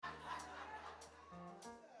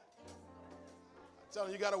Tell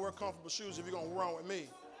them you got to wear comfortable shoes if you're going to run with me.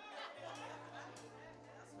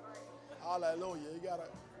 Hallelujah. You got to.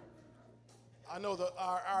 I know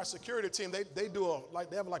our security team, they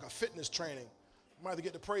have like a fitness training. You might have to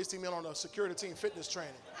get the praise team in on the security team fitness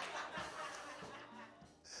training.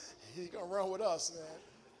 He's going to run with us, man.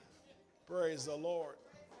 Praise the Lord.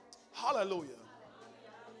 Hallelujah.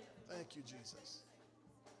 Thank you, Jesus.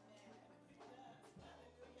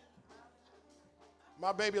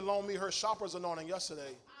 My baby loaned me her shopper's anointing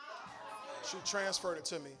yesterday. She transferred it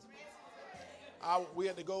to me. We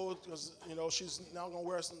had to go because, she's now going to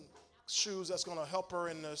wear some shoes that's going to help her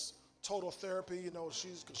in this total therapy.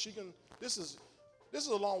 This is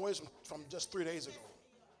a long ways from just 3 days ago.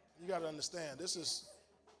 You got to understand,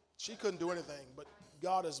 she couldn't do anything, but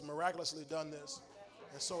God has miraculously done this.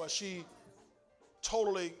 And so as she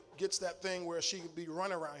totally gets that thing where she could be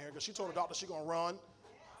running around here, because she told the doctor she's going to run.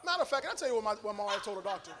 Matter of fact, can I tell you what my wife told the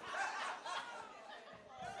doctor?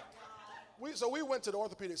 We went to the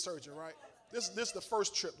orthopedic surgeon, right? This is the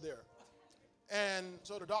first trip there. And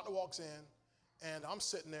so the doctor walks in, and I'm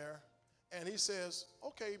sitting there, and he says,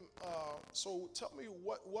 okay, so tell me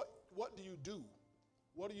what do you do?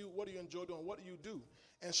 What do you enjoy doing? What do you do?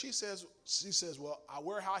 And she says, well, I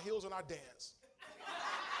wear high heels and I dance.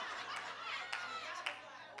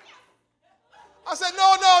 I said,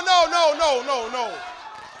 no.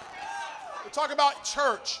 We're talking about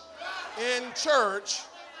church. In church,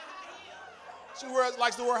 she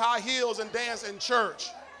likes to wear high heels and dance in church.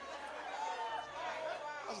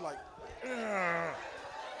 I was like, ugh.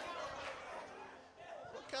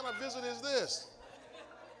 What kind of visit is this?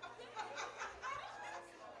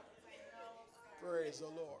 Praise the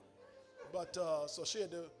Lord. But so she had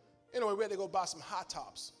to, anyway, we had to go buy some high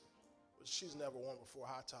tops. But she's never worn before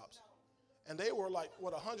high tops. And they were like,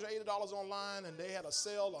 $180 online, and they had a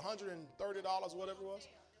sale, $130, whatever it was,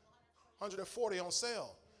 $140 on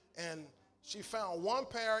sale. And she found one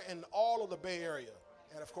pair in all of the Bay Area.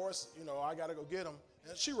 And of course, I got to go get them.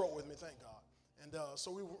 And she rode with me, thank God. And so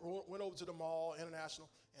we went over to the mall, International,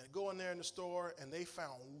 and go in there in the store, and they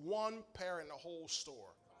found one pair in the whole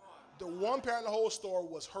store. The one pair in the whole store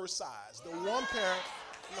was her size. The one pair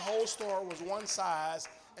in the whole store was one size,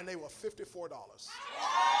 and they were $54.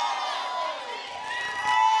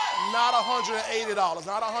 Not $180,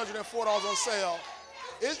 not $104 on sale.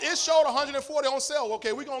 It showed $140 on sale.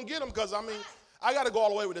 Okay, we're going to get them because, I got to go all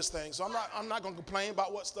the way with this thing. So I'm not going to complain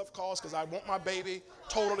about what stuff costs because I want my baby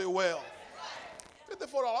totally well.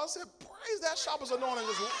 $54. I said, praise that shopper's anointing.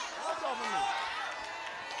 Just walk off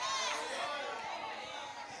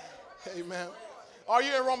of me. Amen. Are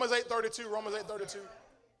you in Romans 8:32? Romans 8:32?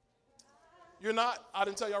 You're not? I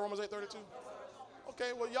didn't tell y'all Romans 8:32?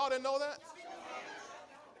 Okay, well, y'all didn't know that?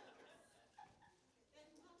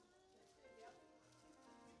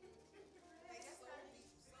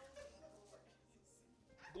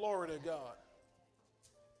 Glory to God.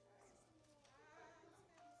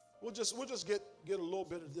 We'll just get a little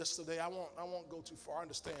bit of this today. I won't go too far. I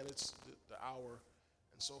understand it's the hour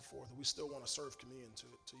and so forth. We still want to serve communion to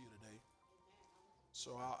you today.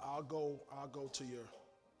 So I'll go to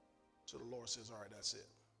the Lord says, all right, that's it.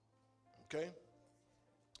 Okay?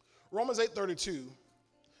 Romans 8:32.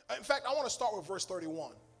 In fact, I want to start with verse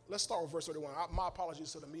 31. Let's start with verse 31. My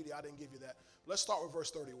apologies to the media. I didn't give you that. Let's start with verse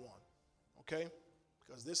 31. Okay?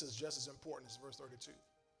 Because this is just as important as verse 32.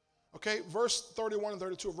 Okay, verse 31 and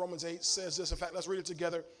 32 of Romans 8 says this. In fact, let's read it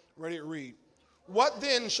together. Ready to read. What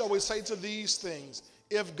then shall we say to these things?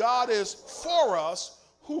 If God is for us,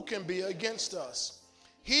 who can be against us?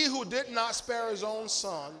 He who did not spare his own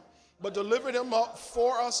son, but delivered him up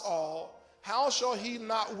for us all, how shall he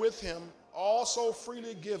not with him also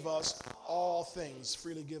freely give us all things?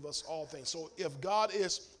 Freely give us all things. So if God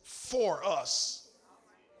is for us,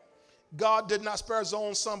 God did not spare his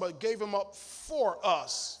own son, but gave him up for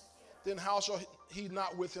us, then how shall he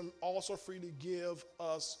not with him also freely give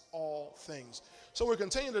us all things? So we're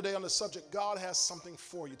continuing today on the subject, God has something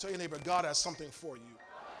for you. Tell your neighbor, God has something for you.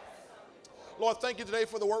 Lord, thank you today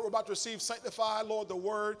for the word we're about to receive. Sanctify, Lord, the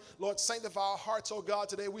word. Lord, sanctify our hearts, oh God.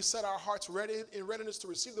 Today we set our hearts ready in readiness to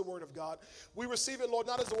receive the word of God. We receive it, Lord,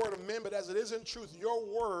 not as the word of men, but as it is in truth, your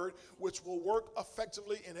word, which will work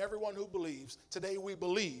effectively in everyone who believes. Today we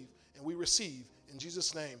believe and we receive. In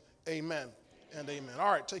Jesus' name, amen and amen.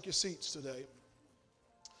 All right, take your seats today.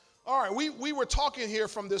 All right, we were talking here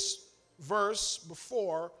from this verse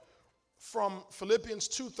before from Philippians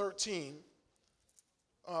 2:13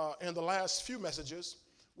 in the last few messages,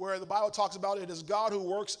 where the Bible talks about it is God who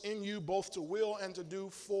works in you both to will and to do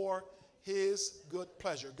for his good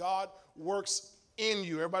pleasure. God works in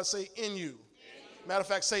you. Everybody say in you. Matter of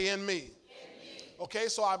fact, say in me. Okay,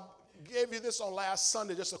 so gave you this on last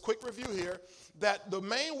Sunday, just a quick review here, that the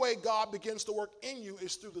main way God begins to work in you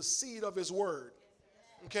is through the seed of his word.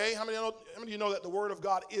 Okay, how many of you know that the word of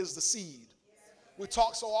God is the seed? We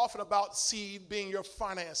talk so often about seed being your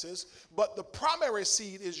finances, but the primary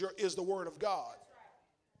seed is the word of God.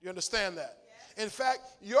 You understand that? In fact,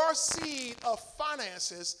 your seed of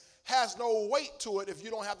finances has no weight to it if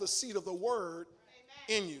you don't have the seed of the word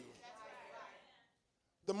in you.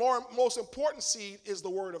 The most important seed is the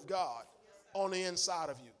word of God on the inside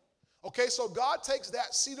of you. Okay, so God takes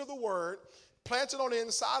that seed of the word, plants it on the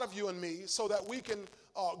inside of you and me so that we can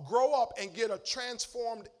grow up and get a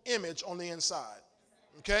transformed image on the inside.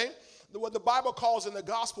 Okay? What the Bible calls in the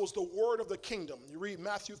Gospels the word of the kingdom. You read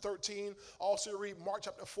Matthew 13, also you read Mark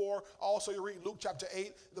chapter 4, also you read Luke chapter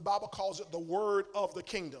 8. The Bible calls it the word of the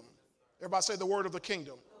kingdom. Everybody say the word of the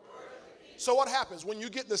kingdom. So what happens? When you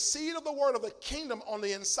get the seed of the word of the kingdom on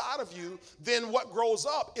the inside of you, then what grows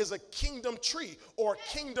up is a kingdom tree or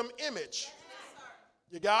kingdom image.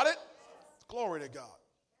 You got it? Glory to God.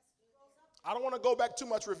 I don't want to go back too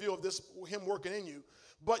much review of this, him working in you.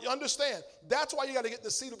 But you understand, that's why you got to get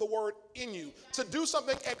the seed of the word in you. To do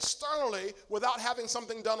something externally without having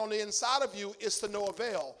something done on the inside of you is to no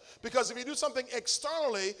avail. Because if you do something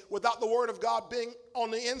externally without the word of God being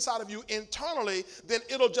on the inside of you internally, then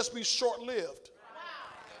it'll just be short-lived.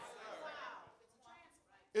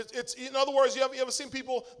 It's in other words, you ever seen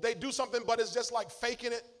people, they do something, but it's just like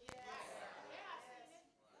faking it?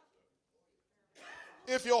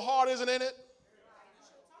 If your heart isn't in it,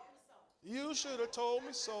 you should have told me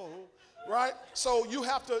so, right? So you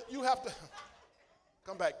have to,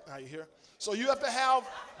 come back now, you hear? So you have to have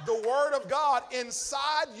the word of God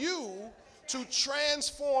inside you to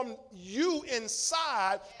transform you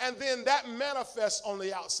inside, and then that manifests on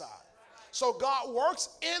the outside. So God works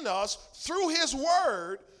in us through his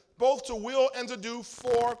word, both to will and to do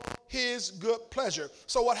for his good pleasure.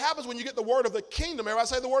 So what happens when you get the word of the kingdom, everybody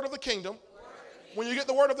say the word of the kingdom. When you get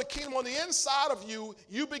the word of the kingdom on the inside of you,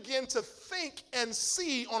 you begin to think and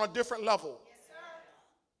see on a different level. Yes, sir.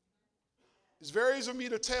 It's very easy for me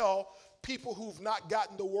to tell people who've not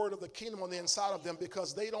gotten the word of the kingdom on the inside of them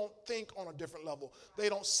because they don't think on a different level. They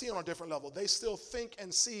don't see on a different level. They still think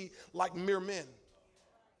and see like mere men.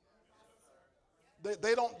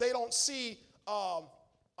 They don't see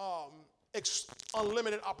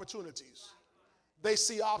unlimited opportunities. They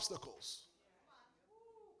see obstacles.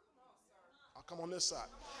 Come on this side.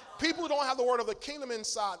 People who don't have the word of the kingdom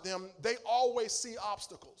inside them, they always see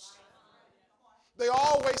obstacles. They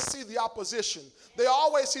always see the opposition. They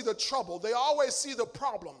always see the trouble. They always see the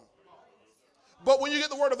problem. But when you get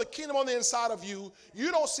the word of the kingdom on the inside of you, you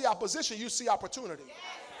don't see opposition, you see opportunity.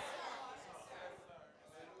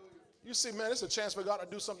 You see, man, it's a chance for God to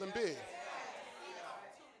do something big.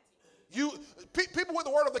 People with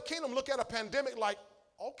the word of the kingdom look at a pandemic like,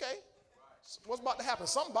 okay, what's about to happen?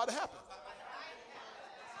 Something about to happen.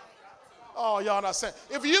 Oh, y'all not saying.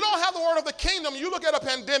 If you don't have the word of the kingdom, you look at a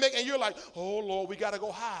pandemic and you're like, oh, Lord, we got to go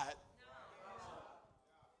hide.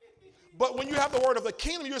 But when you have the word of the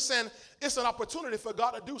kingdom, you're saying it's an opportunity for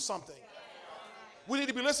God to do something. We need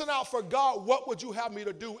to be listening out for God. What would you have me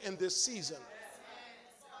to do in this season?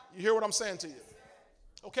 You hear what I'm saying to you?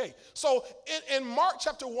 Okay, so in Mark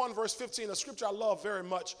chapter 1, verse 15, a scripture I love very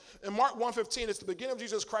much. In Mark 1:15, it's the beginning of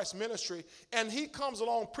Jesus Christ's ministry, and he comes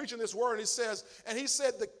along preaching this word, and he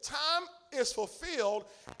said, the time is fulfilled,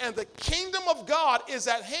 and the kingdom of God is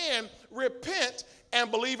at hand. Repent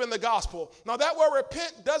and believe in the gospel. Now, that word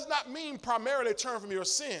repent does not mean primarily turn from your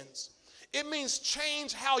sins. It means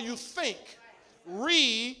change how you think.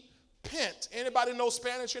 Repent. Anybody know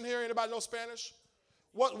Spanish in here? Anybody know Spanish?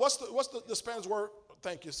 What's the Spanish word?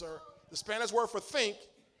 Thank you, sir. The Spanish word for think.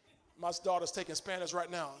 My daughter's taking Spanish right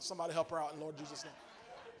now. Somebody help her out in Lord Jesus' name.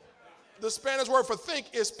 The Spanish word for think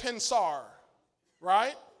is pensar,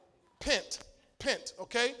 right? Pent,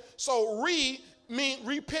 okay? So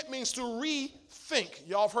repent means to rethink.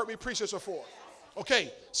 Y'all have heard me preach this before.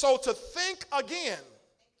 Okay, so to think again.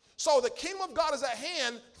 So the kingdom of God is at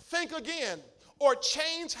hand, think again. Or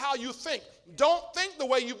change how you think. Don't think the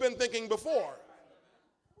way you've been thinking before.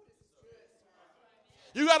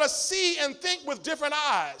 You got to see and think with different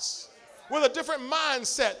eyes, with a different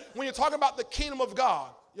mindset when you're talking about the kingdom of God.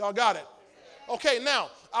 Y'all got it? Okay, now,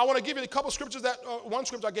 I want to give you a couple scriptures one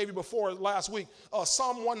scripture I gave you before last week,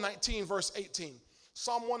 Psalm 119, verse 18.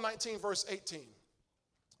 Psalm 119, verse 18.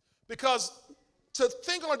 Because to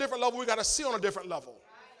think on a different level, we got to see on a different level.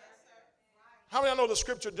 How many of you know the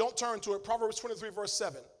scripture? Don't turn to it. Proverbs 23, verse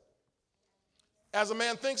 7. As a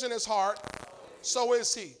man thinks in his heart, so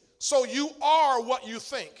is he. So you are what you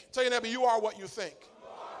think. Tell your neighbor, you are what you think.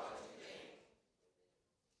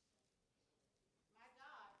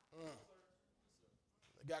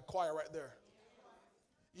 It got quiet right there.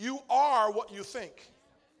 You are what you think.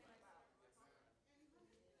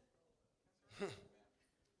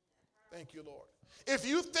 Thank you, Lord. If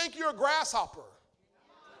you think you're a grasshopper,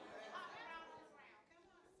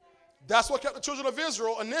 that's what kept the children of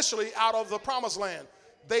Israel initially out of the promised land.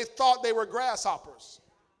 They thought they were grasshoppers.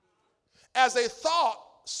 As they thought,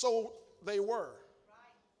 so they were.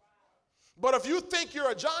 But if you think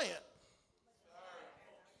you're a giant,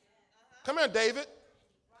 come here, David.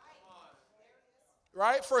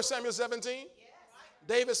 Right? 1 Samuel 17.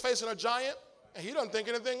 David's facing a giant, and he doesn't think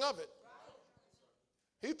anything of it.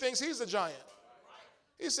 He thinks he's a giant.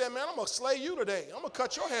 He said, man, I'm going to slay you today. I'm going to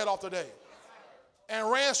cut your head off today. And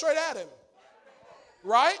ran straight at him.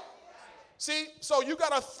 Right? See, so you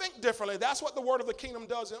got to think differently. That's what the word of the kingdom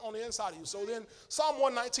does on the inside of you. So then Psalm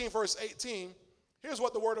 119, verse 18, here's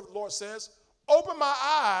what the word of the Lord says. Open my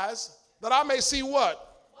eyes that I may see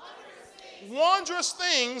what? Wondrous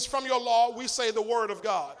things from your law, we say the word of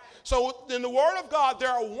God. So in the word of God, there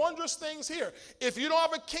are wondrous things here. If you don't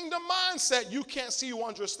have a kingdom mindset, you can't see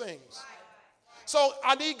wondrous things. So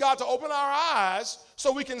I need God to open our eyes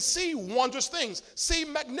so we can see wondrous things, see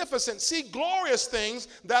magnificent, see glorious things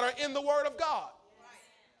that are in the word of God.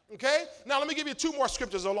 Okay? Now let me give you two more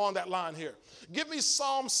scriptures along that line here. Give me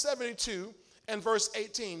Psalm 72 and verse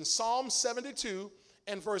 18. Psalm 72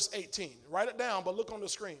 and verse 18. Write it down, but look on the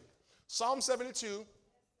screen. Psalm 72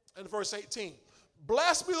 and verse 18.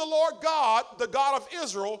 Blessed be the Lord God, the God of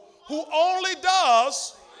Israel, who only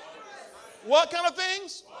does what kind of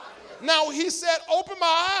things? Now he said, open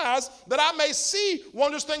my eyes that I may see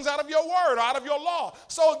wondrous things out of your word, out of your law.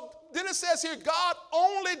 So then it says here, God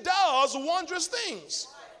only does wondrous things.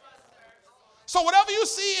 So whatever you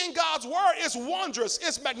see in God's word is wondrous,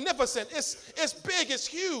 it's magnificent, it's big, it's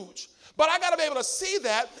huge. But I got to be able to see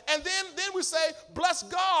that. And then we say, bless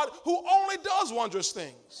God who only does wondrous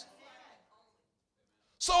things.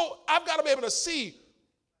 So I've got to be able to see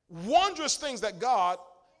wondrous things that God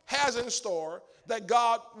has in store, that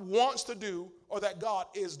God wants to do, or that God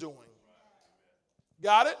is doing.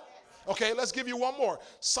 Got it? Okay, let's give you one more.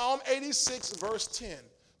 Psalm 86, verse 10.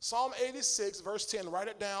 Psalm 86, verse 10. Write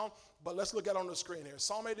it down, but let's look at it on the screen here.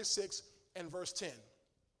 Psalm 86 and verse 10.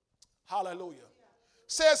 Hallelujah.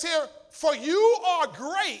 Says here, for you are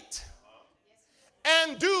great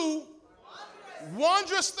and do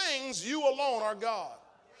wondrous things, you alone are God.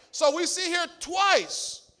 So we see here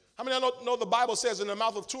twice. How many know the Bible says in the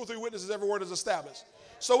mouth of two or three witnesses every word is established?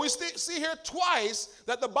 So we see here twice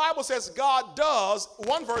that the Bible says God does.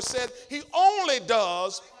 One verse said he only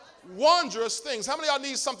does wondrous things. How many of y'all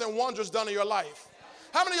need something wondrous done in your life?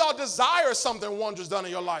 How many of y'all desire something wondrous done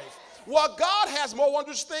in your life? Well, God has more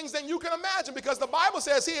wondrous things than you can imagine, because the Bible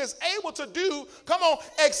says he is able to do, come on,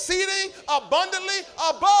 exceeding abundantly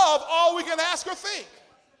above all we can ask or think.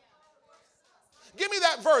 Give me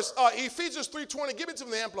that verse, Ephesians 3:20. Give it to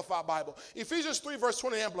me, the Amplified Bible. Ephesians 3, verse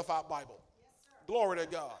 20, the Amplified Bible. Glory to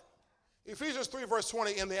God. Ephesians 3, verse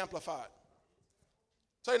 20 in the Amplified.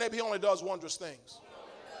 Tell your neighbor, he only does wondrous things.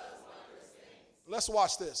 Let's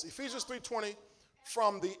watch this. Ephesians 3:20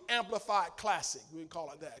 from the Amplified Classic. We can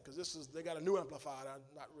call it that, because they got a new Amplified,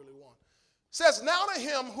 not really one. It says, now to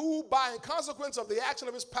him who, by consequence of the action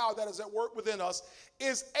of his power that is at work within us,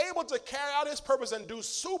 is able to carry out his purpose and do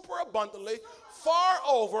super abundantly, far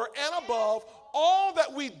over and above all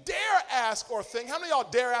that we dare ask or think. How many of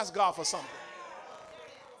y'all dare ask God for something?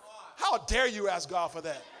 How dare you ask God for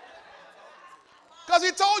that? Because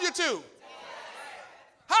he told you to.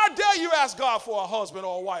 How dare you ask God for a husband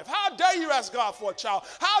or a wife? How dare you ask God for a child?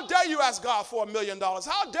 How dare you ask God for $1 million?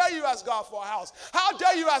 How dare you ask God for a house? How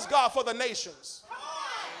dare you ask God for the nations?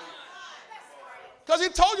 Because he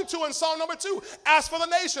told you to in Psalm number 2. Ask for the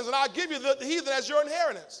nations, and I'll give you the heathen as your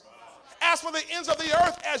inheritance. Ask for the ends of the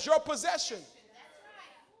earth as your possession.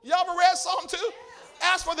 You ever read Psalm 2?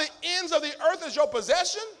 Ask for the ends of the earth as your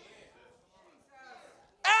possession.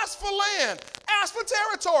 Ask for land. Ask for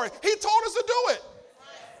territory. He told us to do it.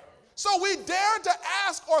 So we dare to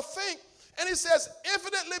ask or think, and he says,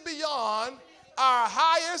 infinitely beyond our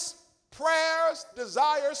highest prayers,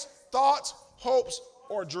 desires, thoughts, hopes,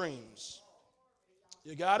 or dreams.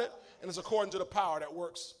 You got it? And it's according to the power that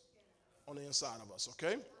works on the inside of us,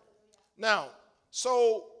 okay? Now,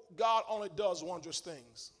 so God only does wondrous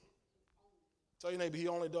things. Tell your neighbor, he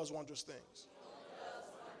only does wondrous things.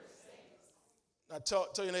 Now tell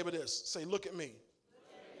your neighbor this. Say, look at me.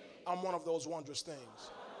 I'm one of those wondrous things.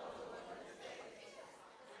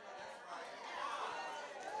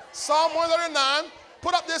 Psalm 139,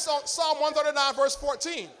 put up this on Psalm 139, verse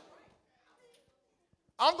 14.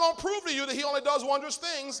 I'm going to prove to you that he only does wondrous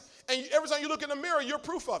things, and every time you look in the mirror, you're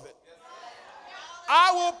proof of it.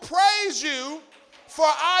 I will praise you, for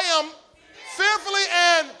I am fearfully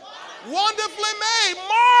and wonderfully made.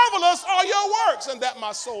 Marvelous are your works, and that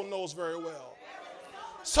my soul knows very well.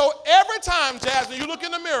 So every time, Jasmine, you look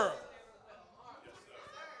in the mirror.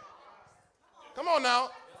 Come on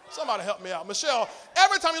now. Somebody help me out. Michelle,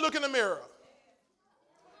 every time you look in the mirror,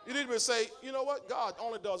 you need to say, you know what? God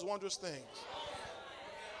only does wondrous things.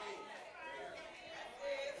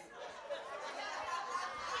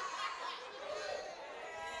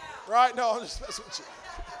 Right? No, I'm just messing with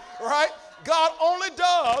you. Right? God only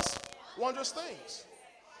does wondrous things.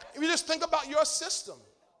 If you just think about your system,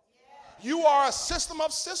 you are a system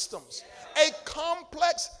of systems, a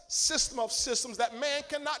complex system of systems that man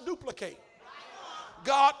cannot duplicate.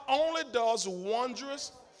 God only does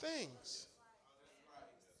wondrous things.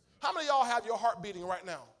 How many of y'all have your heart beating right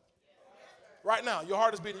now? Right now, your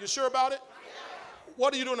heart is beating. You sure about it?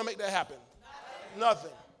 What are you doing to make that happen?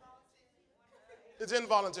 Nothing. It's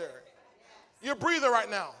involuntary. You're breathing right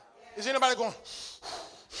now. Is anybody going?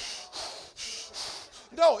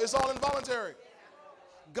 No, it's all involuntary.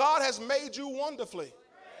 God has made you wonderfully.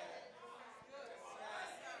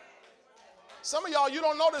 Some of y'all, you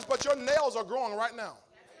don't know this, but your nails are growing right now.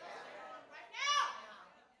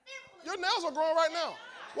 Your nails are growing right now.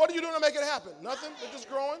 What are you doing to make it happen? Nothing. They're just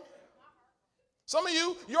growing. Some of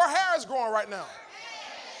you, your hair is growing right now.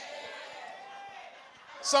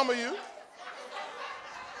 Some of you.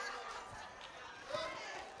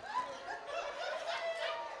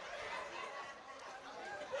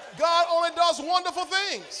 God only does wonderful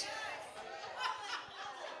things.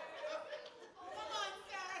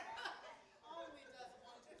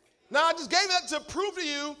 Now, I just gave that to prove to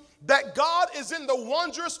you that God is in the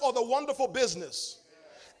wondrous or the wonderful business.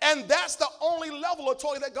 And that's the only level of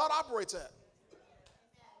authority that God operates at.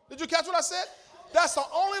 Did you catch what I said? That's the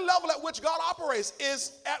only level at which God operates,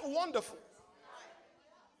 is at wonderful.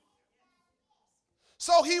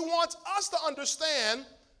 So he wants us to understand,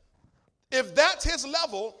 if that's his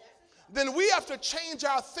level, then we have to change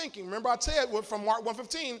our thinking. Remember I said from Mark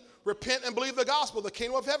 1:15, repent and believe the gospel. The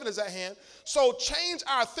kingdom of heaven is at hand. So change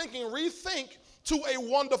our thinking, rethink to a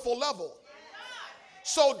wonderful level.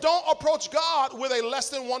 So don't approach God with a less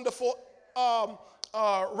than wonderful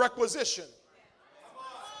requisition.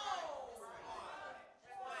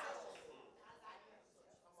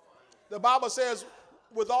 The Bible says,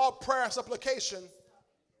 with all prayer and supplication,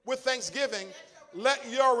 with thanksgiving, let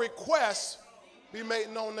your requests be made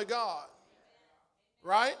known to God.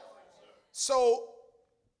 Right? So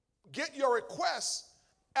get your requests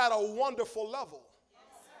at a wonderful level.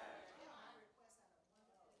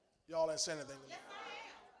 Y'all ain't saying anything to me.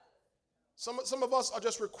 Some of us are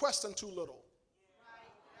just requesting too little.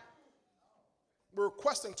 We're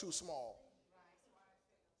requesting too small.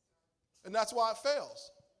 And that's why it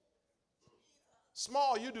fails.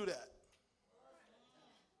 Small, you do that.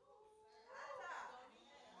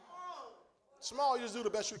 Small, you just do the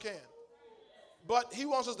best you can. But he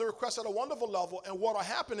wants us to request at a wonderful level, and what will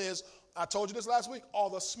happen is, I told you this last week, all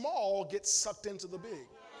the small get sucked into the big.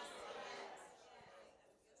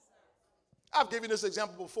 I've given you this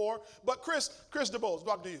example before, but Chris DeBose,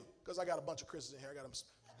 talking to you, because I got a bunch of Chris's in here. I got to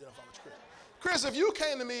identify which Chris. Chris, if you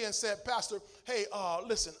came to me and said, Pastor, hey,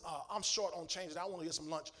 listen, I'm short on change and I want to get some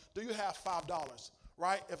lunch. Do you have $5?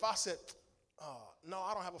 Right? If I said, no,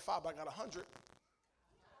 I don't have a $5, but I got 100.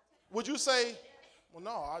 Would you say, well,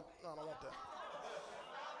 no, I don't want that.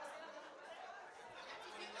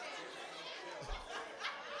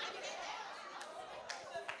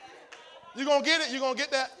 You gonna get it? You gonna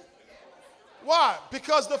get that? Why?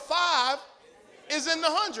 Because the 5 is in the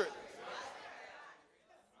 100.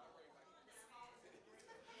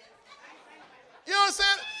 You know what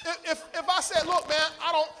I'm saying? If I said, look, man,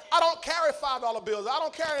 I don't carry $5 bills. I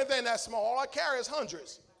don't carry anything that small. All I carry is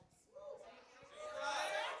hundreds.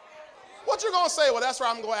 What you gonna say? Well, that's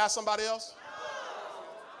right. I'm gonna ask somebody else.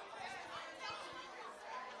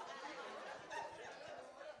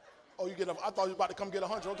 Oh, you get I thought you were about to come get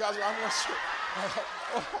 100. Okay, I'm not sure.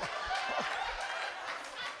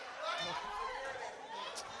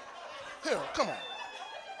 Here, come on.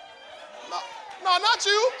 No, not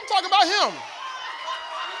you. I'm talking about him.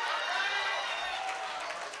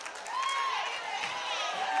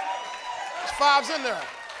 There's 5s in there.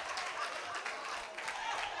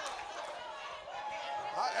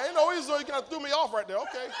 Ain't no reason you kind of threw me off right there.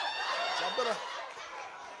 Okay. So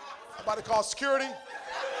I'm about to call security.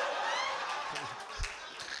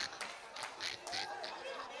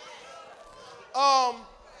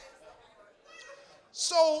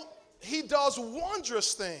 So he does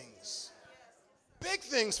wondrous things. Big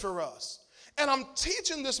things for us. And I'm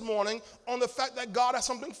teaching this morning on the fact that God has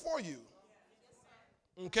something for you.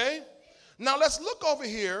 Okay? Now let's look over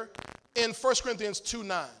here in 1 Corinthians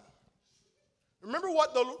 2:9. Remember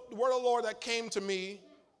what the word of the Lord that came to me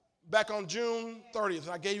back on June 30th,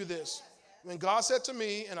 and I gave you this. When God said to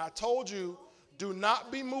me, and I told you, do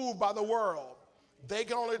not be moved by the world. They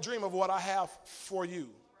can only dream of what I have for you.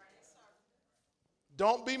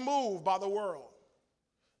 Don't be moved by the world.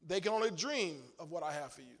 They can only dream of what I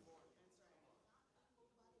have for you.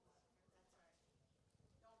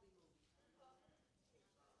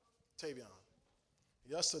 Tavion,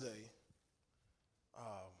 yesterday,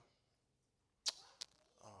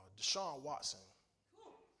 Deshaun Watson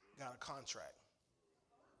got a contract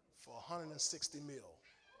for $160 million.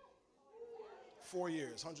 4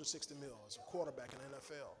 years, $160 million as a quarterback in the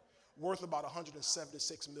NFL, worth about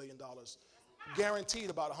 $176 million, guaranteed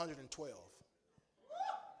about $112.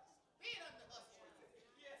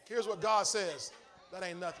 Here's what God says. That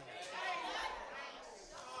ain't nothing.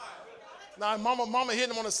 Now, mama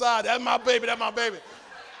hitting him on the side. That's my baby, that's my baby.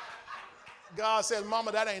 God says,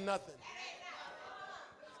 mama, that ain't nothing.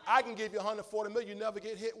 I can give you $140 million. You never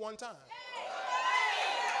get hit one time.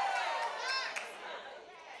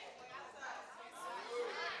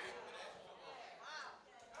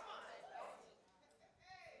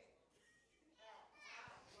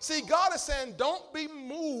 See, God is saying, don't be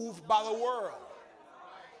moved by the world.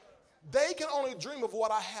 They can only dream of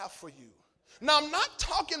what I have for you. Now, I'm not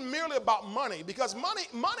talking merely about money, because money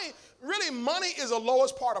is the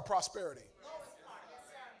lowest part of prosperity.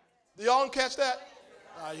 Do y'all catch that?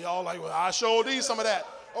 Y'all like, well, I showed these some of that.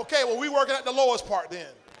 Okay, well, we working at the lowest part then.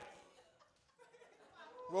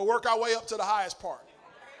 We'll work our way up to the highest part.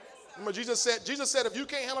 Remember, Jesus said, if you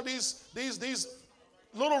can't handle these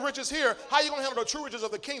little riches here, how are you going to handle the true riches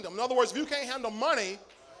of the kingdom? In other words, if you can't handle money,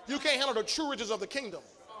 you can't handle the true riches of the kingdom.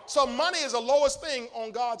 So money is the lowest thing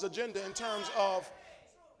on God's agenda in terms of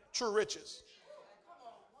true riches.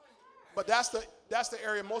 But that's the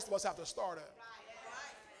area most of us have to start at.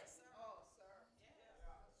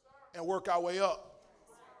 And work our way up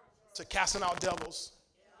to casting out devils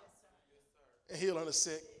and healing the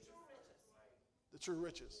sick. The true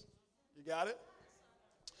riches. You got it?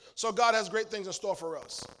 So God has great things in store for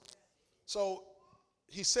us. So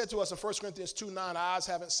he said to us in 1 Corinthians 2:9, eyes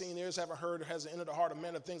haven't seen, ears haven't heard, hasn't entered the heart of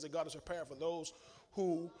man, the things that God has prepared for those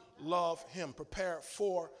who love him. Prepared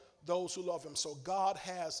for those who love him. So God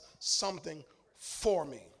has something for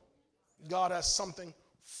me. God has something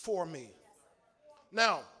for me.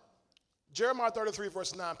 Now, Jeremiah 33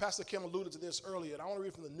 verse 9, Pastor Kim alluded to this earlier, and I want to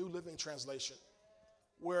read from the New Living Translation,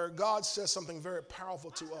 where God says something very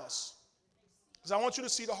powerful to us. Because I want you to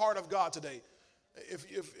see the heart of God today.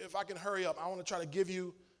 If I can hurry up, I want to try to give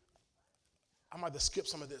you, I might have to skip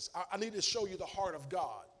some of this. I need to show you the heart of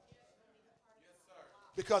God.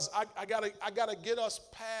 Because I gotta get us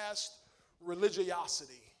past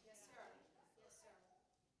religiosity.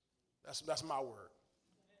 That's my word.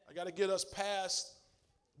 I gotta get us past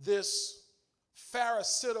this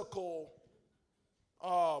pharisaical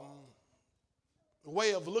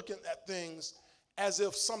way of looking at things as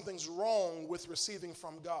if something's wrong with receiving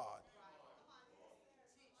from God.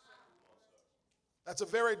 That's a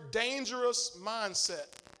very dangerous mindset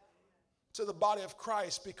to the body of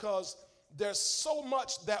Christ, because there's so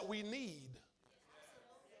much that we need.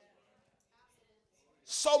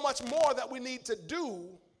 So much more that we need to do,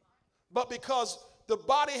 but because the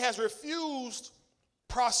body has refused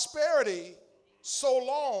prosperity so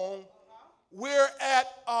long, we're at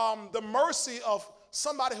the mercy of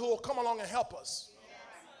somebody who will come along and help us.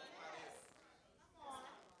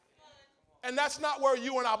 And that's not where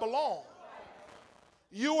you and I belong.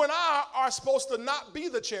 You and I are supposed to not be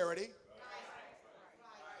the charity.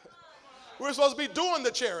 We're supposed to be doing the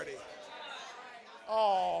charity.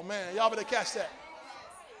 Oh, man, y'all better catch that.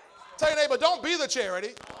 Tell your neighbor, don't be the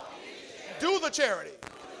charity. Do the charity.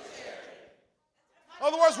 In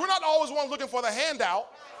other words, we're not always ones looking for the handout.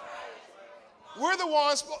 We're the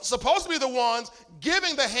ones, supposed to be the ones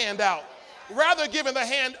giving the handout, rather giving the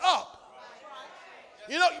hand up.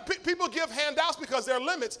 You know, people give handouts because there are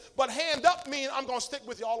limits, but hand up means I'm going to stick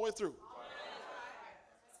with you all the way through.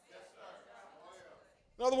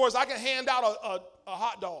 In other words, I can hand out a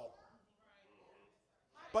hot dog,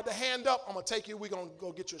 but the hand up, I'm going to take you, we're going to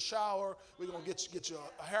go get you a shower, we're going to get you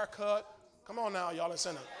a haircut. Come on now, y'all in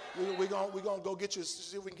center. We're going to go get you,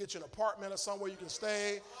 see if we can get you an apartment or somewhere you can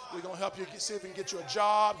stay. We're going to help you see if we can get you a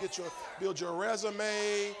job, build your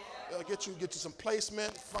resume, get you some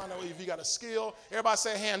placement, find out if you got a skill. Everybody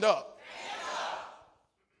say hand up. Hand up.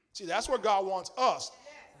 See, that's where God wants us.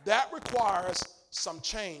 That requires some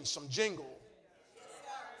change, some jingle.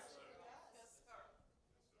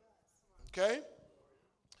 Okay?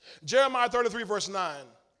 Jeremiah 33, verse 9,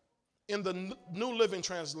 in the New Living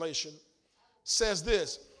Translation, says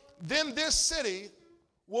this: then this city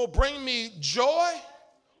will bring me joy,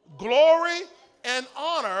 glory, and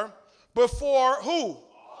honor before who?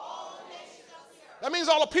 That means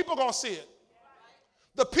all the people are going to see it.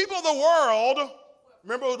 The people of the world,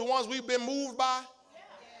 remember the ones we've been moved by?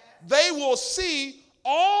 They will see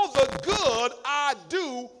all the good I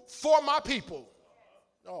do for my people.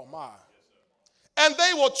 Oh my. And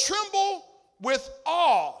they will tremble with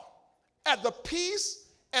awe at the peace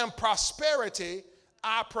and prosperity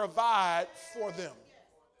I provide for them.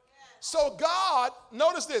 So God,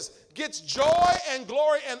 notice this, gets joy and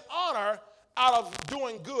glory and honor out of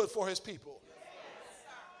doing good for his people.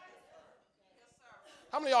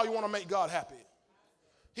 How many of y'all you want to make God happy?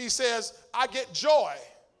 He says, I get joy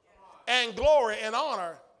and glory and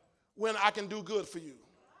honor when I can do good for you.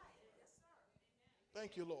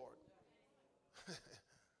 Thank you, Lord.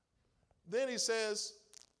 Then he says,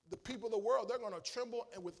 the people of the world, they're going to tremble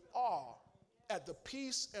and with awe at the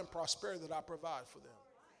peace and prosperity that I provide for them.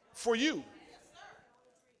 For you.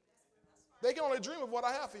 They can only dream of what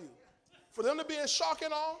I have for you. For them to be in shock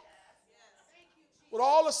and awe with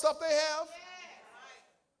all the stuff they have.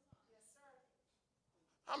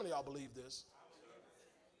 How many of y'all believe this?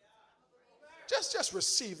 Just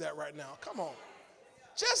receive that right now. Come on.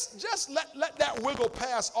 Just let that wiggle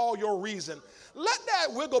past all your reason. Let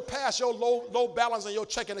that wiggle past your low balance on your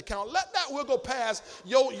checking account. Let that wiggle past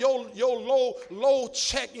your low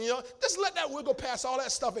check. Just let that wiggle past all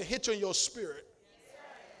that stuff and hit you in your spirit.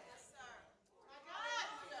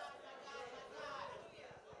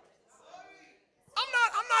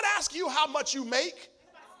 I'm not asking you how much you make.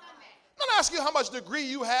 I'm not asking you how much degree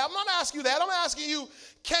you have. I'm not asking you that. I'm asking you,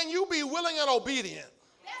 can you be willing and obedient?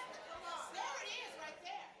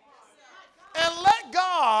 And let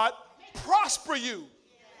God prosper you.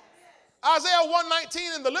 Isaiah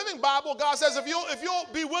 1:19 in the Living Bible, God says, if you'll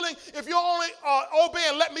be willing, if you'll only obey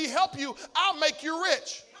and let me help you, I'll make you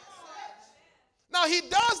rich. Now, he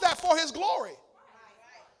does that for his glory.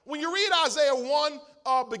 When you read Isaiah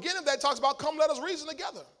 1, beginning that talks about, come, let us reason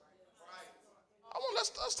together.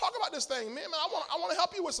 Let's talk about this thing, man. I want to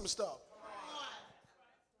help you with some stuff.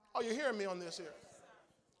 Oh, you're hearing me on this here.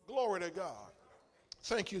 Glory to God.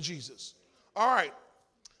 Thank you, Jesus. All right.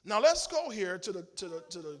 Now let's go here to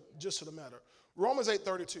the gist of the matter. Romans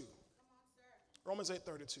 8:32. Romans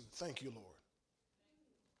 8:32. Thank you, Lord.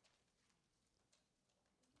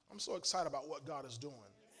 I'm so excited about what God is doing.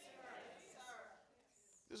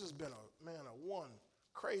 This has been a one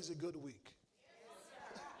crazy good week.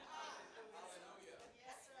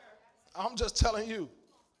 I'm just telling you,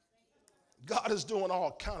 God is doing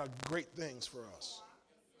all kind of great things for us.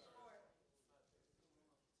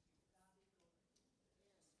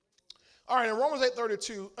 All right, in Romans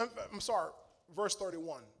 8:32, I'm sorry, verse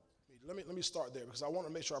 31. Let me start there because I want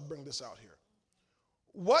to make sure I bring this out here.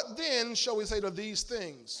 What then shall we say to these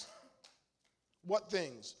things? What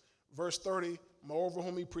things? Verse 30, moreover,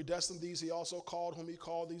 whom he predestined, these he also called, whom he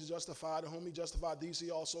called, these justified, and whom he justified, these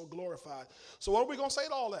he also glorified. So what are we going to say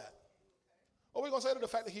to all that? What are we going to say to the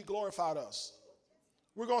fact that he glorified us?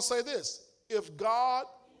 We're going to say this: if God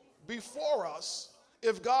be for us,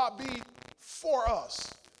 if God be for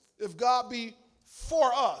us, if God be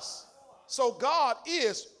for us, so God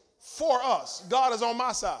is for us, God is on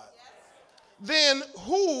my side, then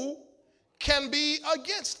who can be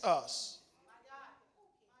against us?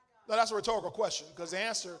 Now that's a rhetorical question because the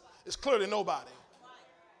answer is clearly nobody.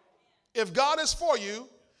 If God is for you,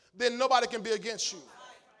 then nobody can be against you.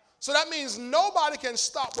 So that means nobody can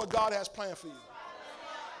stop what God has planned for you.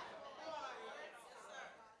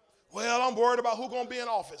 Well, I'm worried about who's going to be in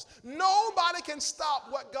office. Nobody can stop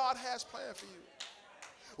what God has planned for you.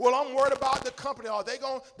 Well, I'm worried about the company. Are they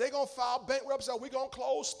going to file bankruptcy? Are we going to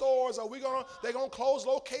close stores? Are they going to close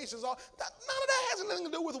locations? None of that has anything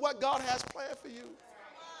to do with what God has planned for you.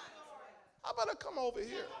 I better come over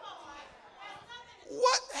here.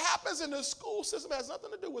 What happens in the school system has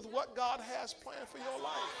nothing to do with what God has planned for your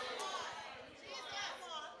life.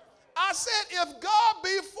 I said, if God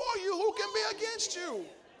be for you, who can be against you?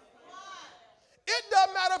 It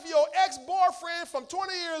doesn't matter if your ex-boyfriend from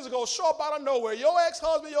 20 years ago show up out of nowhere, your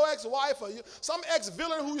ex-husband, your ex-wife, or some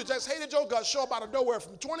ex-villain who you just hated your guts show up out of nowhere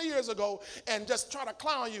from 20 years ago and just try to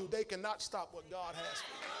clown you. They cannot stop what God has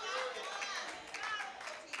for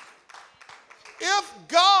you. If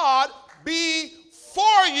God be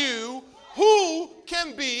for you, who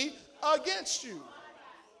can be against you?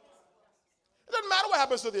 It doesn't matter what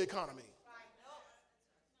happens to the economy.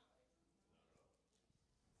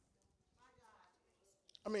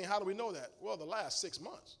 I mean, how do we know that? Well, the last 6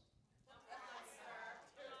 months.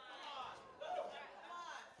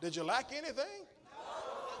 Did you lack anything?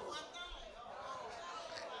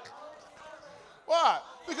 Why?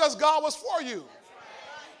 Because God was for you.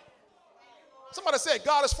 Somebody say,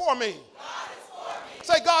 God is for me.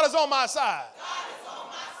 Say, God is on my side.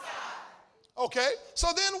 Okay, so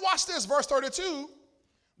then watch this. Verse 32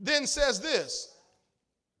 then says this.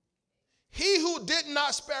 He who did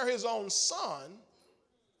not spare his own son,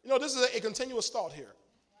 this is a continuous thought here,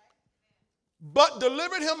 but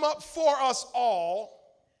delivered him up for us all.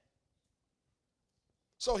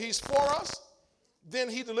 So he's for us. Then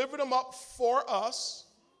he delivered him up for us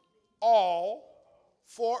all,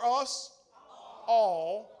 for us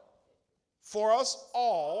all, for us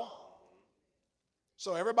all.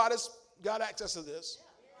 So everybody's got access to this.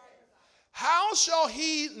 How shall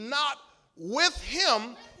he not with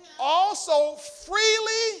him also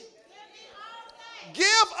freely give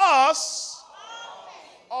us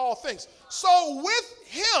all things? So with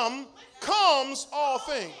him comes all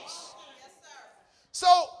things. So,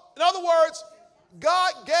 in other words,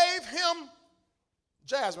 God gave him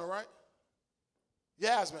Jasmine, right?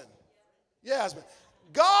 Yasmin.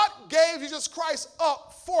 God gave Jesus Christ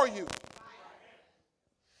up for you.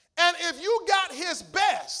 And if you got his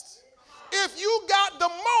best, if you got the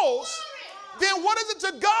most, then what is it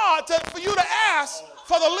to God for you to ask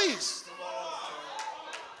for the least?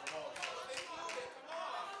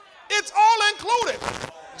 It's all included.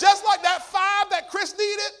 Just like that 5 that Chris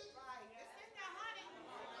needed.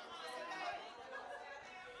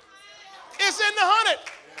 It's in the 100.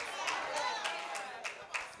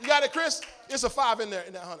 You got it, Chris? It's a 5 in there,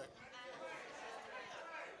 in that 100.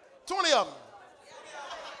 20 of them.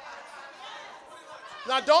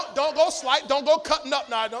 Now, don't go slight. Don't go cutting up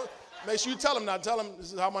now. Don't, make sure you tell them now. Tell them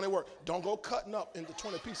this is how money works. Don't go cutting up into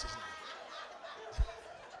 20 pieces now.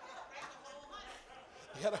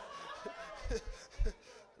 You gotta,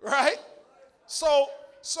 right? So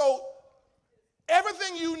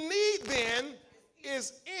everything you need then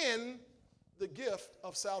is in the gift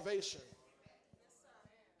of salvation.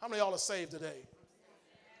 How many of y'all are saved today?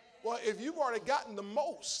 Well, if you've already gotten the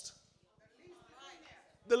most,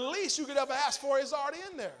 the least you could ever ask for is already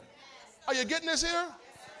in there. Are you getting this here?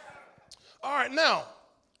 All right, now,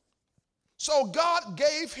 so God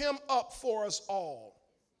gave him up for us all.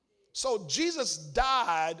 So Jesus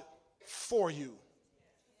died for you.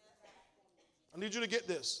 I need you to get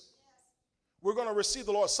this. We're going to receive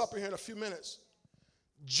the Lord's Supper here in a few minutes.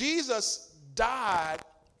 Jesus died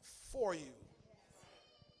for you.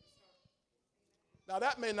 Now,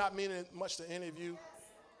 that may not mean much to any of you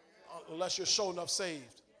unless you're sure enough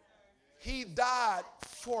saved. He died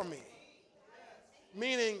for me,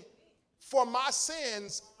 meaning for my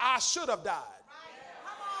sins, I should have died.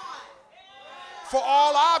 For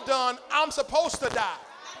all I've done, I'm supposed to die.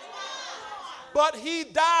 But he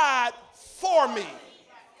died for me.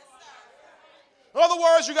 In other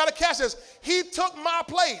words, you got to catch this. He took my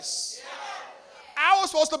place. I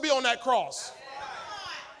was supposed to be on that cross.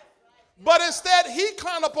 But instead, he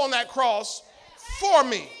climbed up on that cross for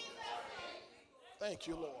me. Thank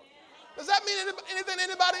you, Lord. Does that mean anything to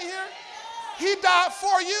anybody here? He died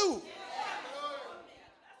for you.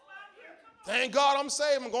 Thank God I'm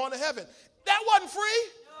saved. I'm going to heaven. That wasn't free.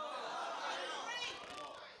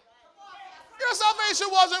 Your salvation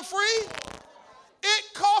wasn't free.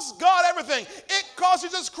 It cost God everything. It cost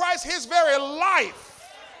Jesus Christ his very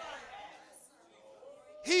life.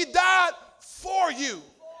 He died for you.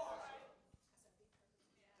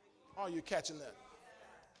 Are you catching that?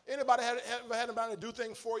 Anybody ever had anybody do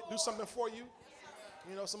something for you?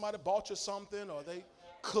 Somebody bought you something, or they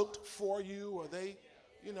cooked for you, or they,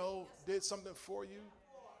 did something for you.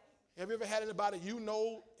 Have you ever had anybody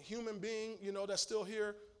human being, that's still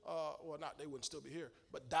here? Well, not they wouldn't still be here,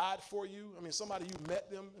 but died for you? I mean, somebody you met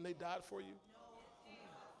them and they died for you?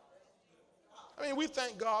 I mean, we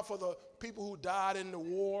thank God for the people who died in the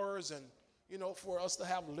wars and, for us to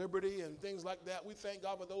have liberty and things like that. We thank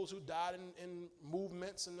God for those who died in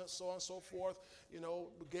movements and so on and so forth,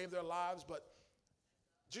 gave their lives. But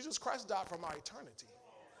Jesus Christ died for my eternity.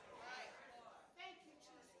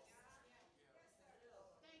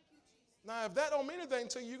 Now, if that don't mean anything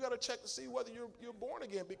to you, you got to check to see whether you're born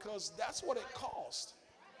again, because that's what it cost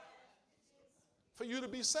for you to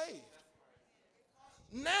be saved.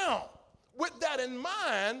 Now, with that in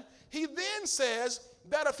mind, he then says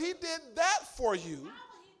that if he did that for you,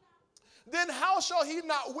 then how shall he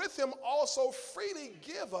not with him also freely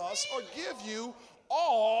give us or give you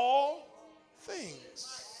all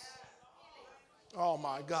things? Oh,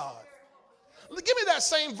 my God. Give me that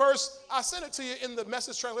same verse. I sent it to you in the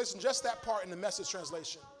Message translation, just that part in the Message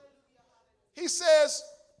translation. He says,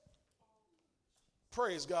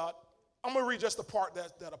 praise God. I'm going to read just the part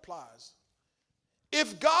that applies.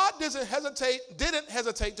 If God didn't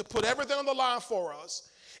hesitate to put everything on the line for us,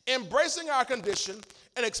 embracing our condition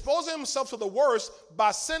and exposing himself to the worst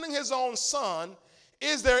by sending his own son,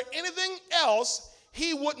 is there anything else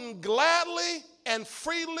he wouldn't gladly and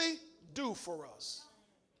freely do for us?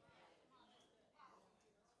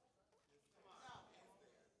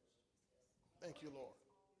 Thank you, Lord.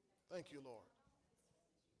 Thank you, Lord.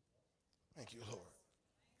 Thank you, Lord.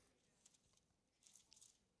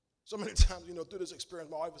 So many times, through this experience,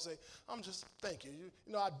 my wife would say, thank you.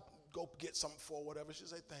 I'd go get something for her, whatever. She'd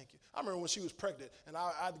say, thank you. I remember when she was pregnant, and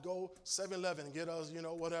I'd go 7-Eleven and get us,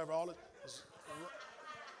 whatever, all the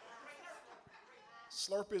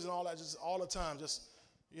Slurpees and all that, just all the time,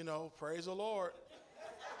 praise the Lord.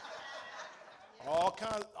 All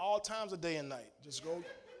times of day and night, just go.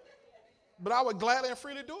 But I would gladly and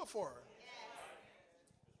freely do it for her.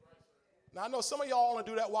 Now, I know some of y'all want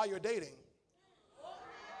to do that while you're dating.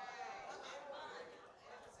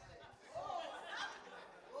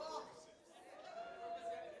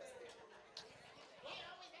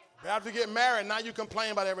 But after you get married, now you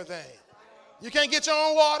complain about everything. You can't get your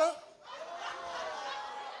own water.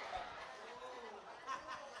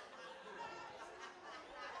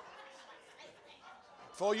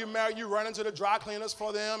 Before you marry, you run into the dry cleaners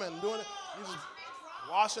for them and doing it. You just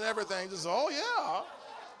washing everything. Just, oh, yeah.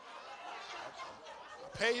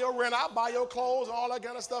 Pay your rent, I'll buy your clothes and all that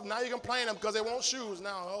kind of stuff. Now you're complaining because they want shoes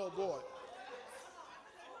now. Oh, boy.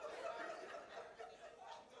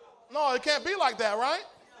 No, it can't be like that, right?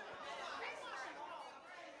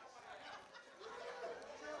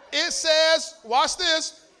 It says, watch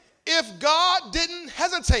this, if God didn't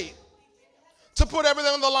hesitate to put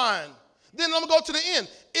everything on the line, then I'm going to go to the end.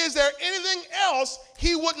 Is there anything else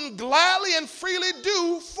he wouldn't gladly and freely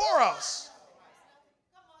do for us?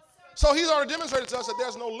 So he's already demonstrated to us that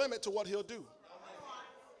there's no limit to what he'll do.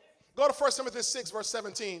 Go to 1 Timothy 6, verse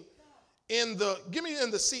 17. Give me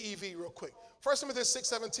in the CEV real quick. 1 Timothy 6,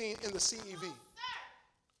 17 in the CEV.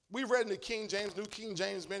 We've read in the King James, New King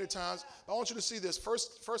James many times. I want you to see this. 1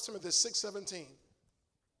 Timothy 6:17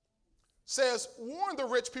 says, warn the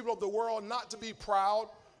rich people of the world not to be proud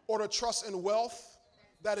or to trust in wealth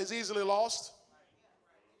that is easily lost.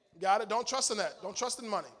 Got it? Don't trust in that. Don't trust in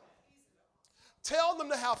money. Tell them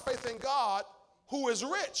to have faith in God, who is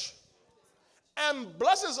rich and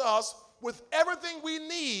blesses us with everything we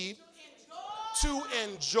need to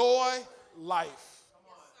enjoy life.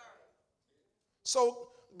 So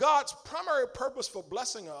God's primary purpose for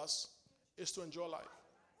blessing us is to enjoy life.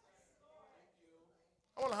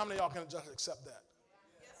 I wonder how many of y'all can just accept that.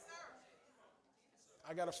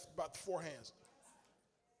 I got about 4 hands.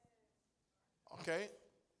 Okay.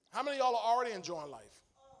 How many of y'all are already enjoying life?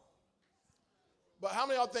 But how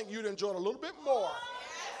many of y'all think you'd enjoy it a little bit more?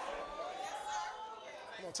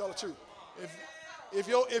 I'm going to tell the truth.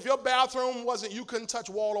 If your bathroom wasn't, you couldn't touch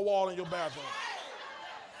wall to wall in your bathroom.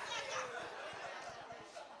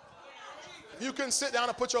 You couldn't sit down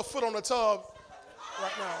and put your foot on the tub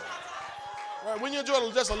right now. Right? When you enjoy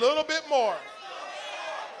it just a little bit more.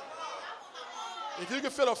 If you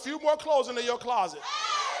can fit a few more clothes into your closet.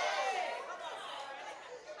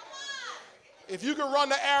 If you can run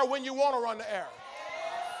the air when you want to run the air.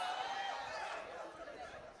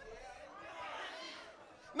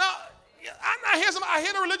 Now, I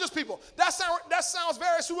hear the religious people. That sounds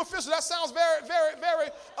very superficial. That sounds very, very, very,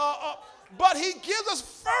 but he gives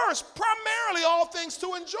us first, primarily, all things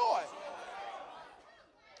to enjoy.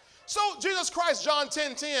 So Jesus Christ, John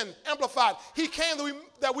 10:10, amplified, he came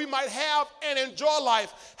that we might have and enjoy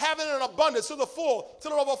life, having an abundance to the full,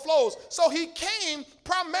 till it overflows. So he came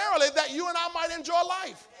primarily that you and I might enjoy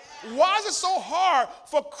life. Why is it so hard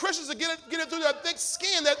for Christians to get it through their thick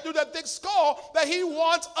skin, through their thick skull, that he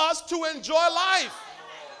wants us to enjoy life?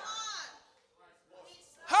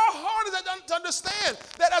 How hard is that to understand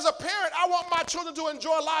that as a parent, I want my children to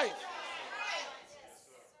enjoy life?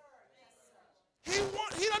 He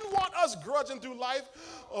doesn't want us grudging through life.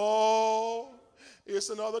 Oh, it's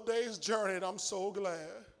another day's journey, and I'm so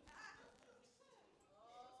glad.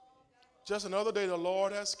 Just another day the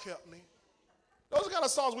Lord has kept me. Those are the kind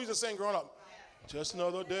of songs we used to sing growing up. Just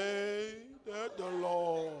another day that the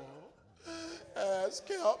Lord has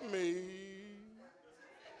kept me.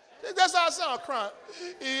 That's how I sound, crying.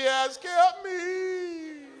 He has kept me.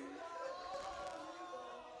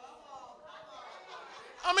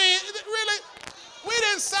 I mean, really, we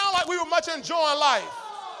didn't sound like we were much enjoying life.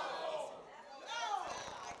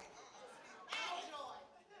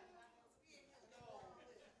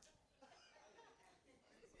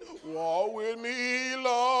 Walk with me,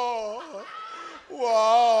 Lord.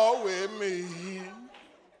 Walk with me.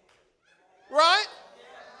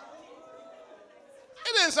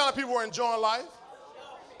 didn't sound like people were enjoying life.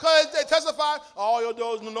 Because they testified, all you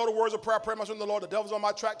do is know the words of prayer, pray my strength in the Lord. The devil's on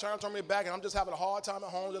my track, trying to turn me back, and I'm just having a hard time at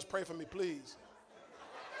home. Just pray for me, please.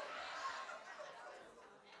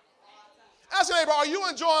 Ask your neighbor, are you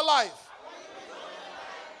enjoying life?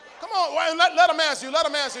 Come on, let them answer you. Let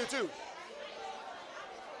them answer you too.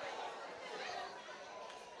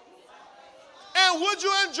 And would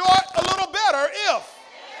you enjoy it a little better if?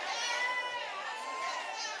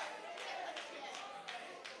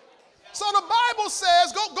 So the Bible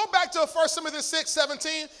says, go back to 1 Timothy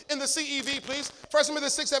 6:17 in the CEV, please. 1 Timothy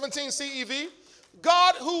 6:17 CEV.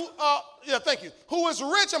 God who is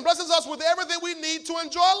rich and blesses us with everything we need to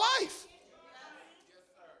enjoy life.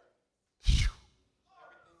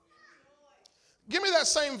 Give me that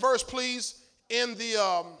same verse, please, in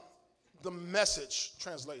the Message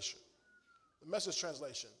translation. The Message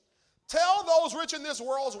translation. Tell those rich in this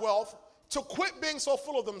world's wealth to quit being so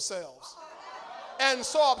full of themselves and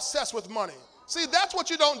so obsessed with money. See, that's what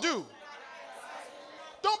you don't do.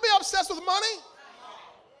 Don't be obsessed with money.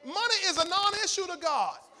 Money is a non-issue to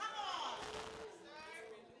God.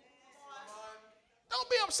 Don't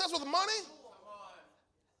be obsessed with money.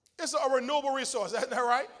 It's a renewable resource. Isn't that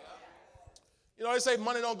right? You know, they say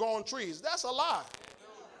money don't grow on trees. That's a lie.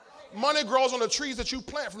 Money grows on the trees that you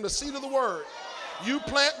plant from the seed of the word. You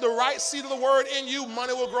plant the right seed of the word in you,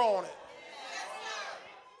 money will grow on it.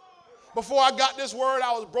 Before I got this word,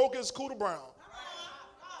 I was broke as Cooter Brown.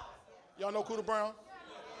 Y'all know Cooter Brown?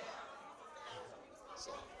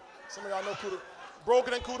 Some of y'all know Cooter.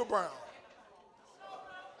 Broken and Cooter Brown.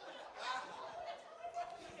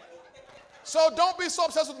 So don't be so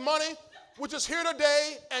obsessed with money, which is here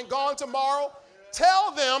today and gone tomorrow.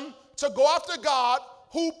 Tell them to go after God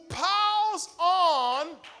who piles on.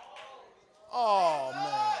 Oh,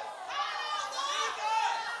 man.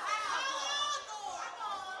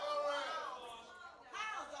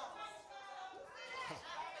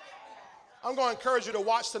 I'm going to encourage you to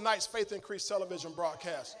watch tonight's Faith Increase television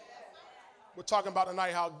broadcast. We're talking about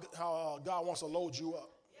tonight how God wants to load you up.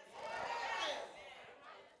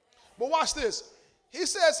 But watch this. He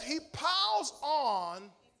says he piles on.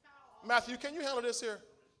 Matthew, can you handle this here?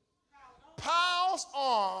 Piles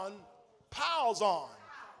on. I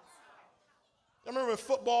remember in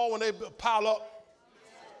football when they pile up.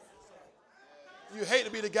 You hate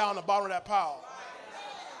to be the guy on the bottom of that pile.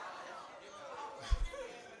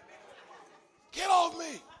 Get off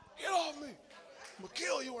me. Get off me. I'm going to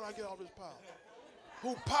kill you when I get off this pile.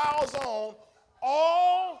 Who piles on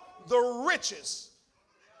all the riches.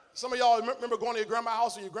 Some of y'all remember going to your grandma's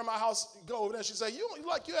house, or your grandma's house, you go over there and she say, you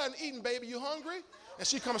hadn't eaten, baby, you hungry? And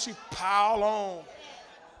she comes and she pile on.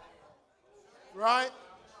 Right?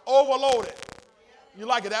 Overloaded. You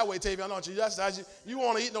like it that way, Tavion, don't you? You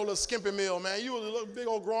want to eat no little skimpy meal, man. You a little big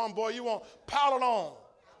old growing boy, you want pile it on.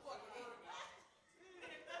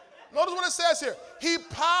 Notice what it says here. He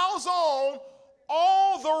piles on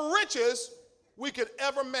all the riches we could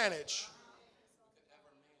ever manage.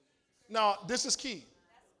 Now, this is key.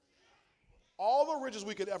 All the riches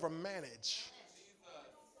we could ever manage.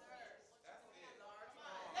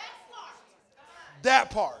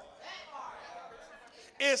 That part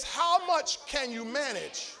is how much can you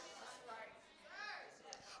manage?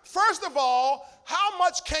 First of all, how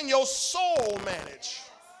much can your soul manage?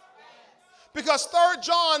 Because 3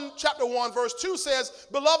 John chapter 1 verse 2 says,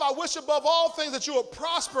 Beloved, I wish above all things that you would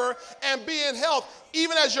prosper and be in health,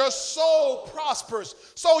 even as your soul prospers.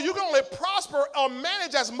 So you can only prosper or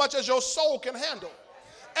manage as much as your soul can handle.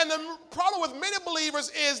 And the problem with many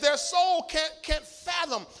believers is their soul can't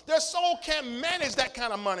fathom. Their soul can't manage that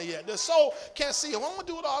kind of money yet. Their soul can't see it. What am I going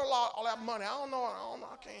to do with all that money? I don't know.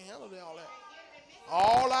 I can't handle all that.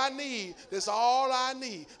 All I need, that's all I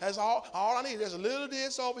need. That's all I need. There's a little of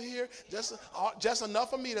this over here, just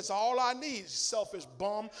enough for me. That's all I need. Selfish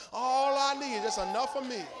bum. All I need is just enough for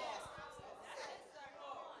me.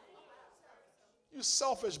 You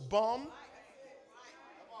selfish bum.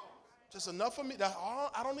 Just enough for me.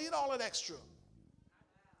 I don't need all that extra.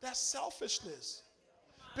 That's selfishness.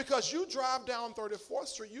 Because you drive down 34th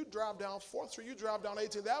Street, you drive down 4th Street, you drive down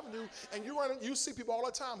 18th Avenue, and you see people all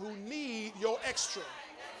the time who need your extra.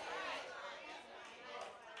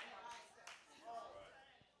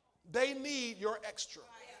 They need your extra.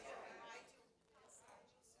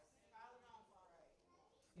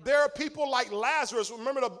 There are people like Lazarus,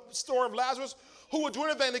 remember the story of Lazarus, who would do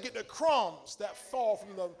anything to get the crumbs that fall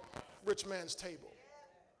from the rich man's table.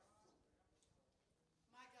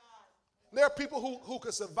 There are people who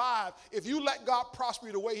could survive. If you let God prosper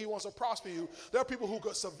you the way he wants to prosper you, there are people who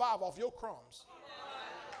could survive off your crumbs.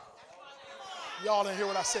 Y'all didn't hear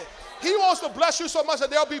what I said. He wants to bless you so much that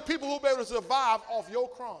there'll be people who'll be able to survive off your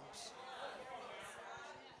crumbs.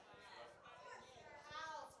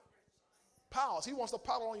 Piles. He wants to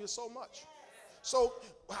pile on you so much. So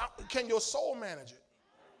can your soul manage it?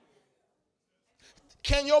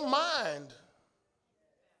 Can your mind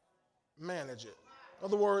manage it? In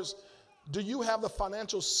other words, do you have the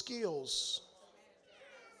financial skills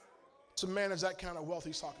to manage that kind of wealth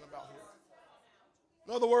he's talking about here?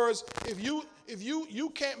 In other words, if you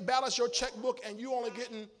can't balance your checkbook and you only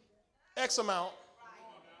getting X amount,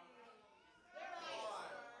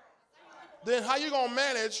 then how you gonna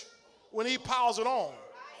manage when he piles it on?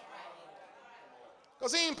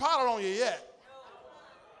 Because he ain't piled on you yet.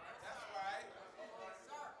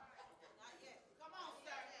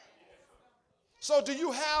 So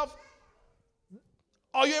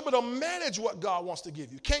are you able to manage what God wants to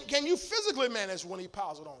give you? Can you physically manage when he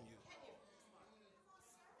piles it on you?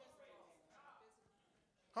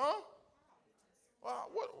 Huh? Well,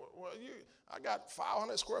 I got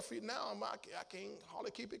 500 square feet now. I can't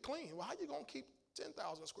hardly keep it clean. Well, how you going to keep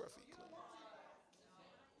 10,000 square feet clean?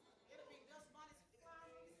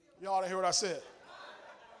 Y'all didn't hear what I said.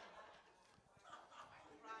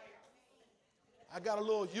 I got a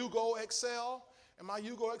little Yugo XL, and my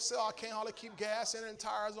Yugo XL, I can't hardly keep gas in it and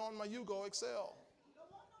tires on my Yugo XL.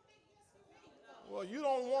 Well, you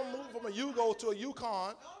don't want to move from a Yugo to a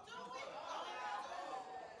Yukon.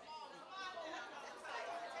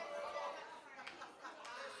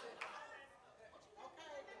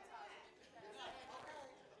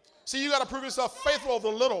 See, you got to prove yourself faithful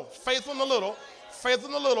over the little. Faithful in the little. Faithful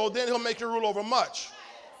in the little, then he'll make you rule over much.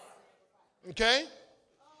 Okay?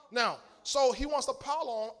 Now, so he wants to pile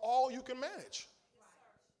on all you can manage.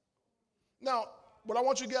 Now, what I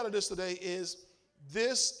want you to get out of this today is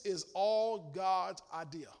this is all God's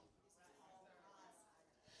idea.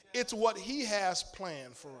 It's what he has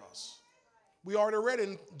planned for us. We already read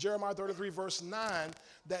in Jeremiah 33, verse 9,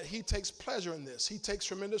 that he takes pleasure in this. He takes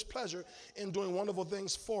tremendous pleasure in doing wonderful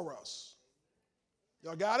things for us.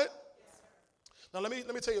 Y'all got it? Now, let me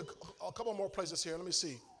tell you a couple more places here. Let me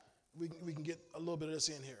see. We can get a little bit of this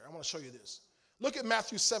in here. I want to show you this. Look at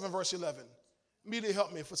Matthew 7, verse 11. Media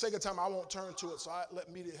help me. For sake of time, I won't turn to it, so I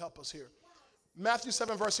let media help us here. Matthew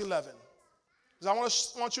 7, verse 11.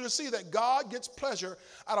 Because I want you to see that God gets pleasure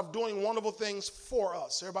out of doing wonderful things for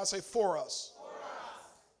us. Everybody say, for us. For us.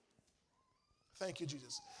 Thank you,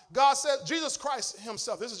 Jesus. God said, Jesus Christ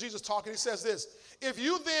himself, this is Jesus talking, he says this, if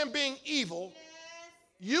you then being evil,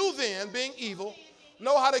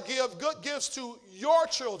 know how to give good gifts to your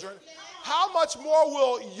children, how much more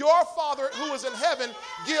will your Father who is in heaven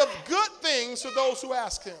give good things to those who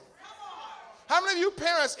ask him? How many of you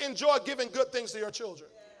parents enjoy giving good things to your children?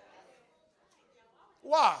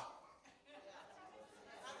 Why?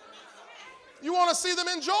 You want to see them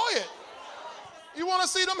enjoy it. You want to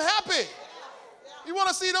see them happy. You want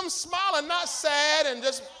to see them smiling, not sad and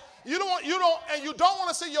just you don't want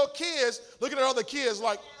to see your kids looking at other kids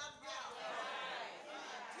like,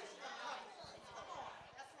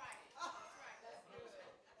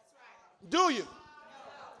 do you?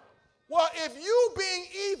 Well, if you being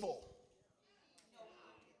evil,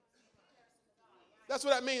 that's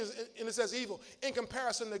what that means, and it says evil, in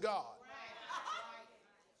comparison to God.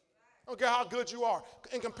 I don't care how good you are.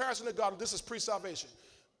 In comparison to God, this is pre-salvation.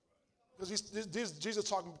 Because Jesus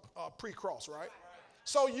talking pre-cross, right?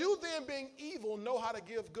 So you then being evil know how to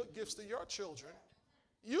give good gifts to your children.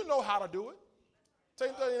 You know how to do it. Tell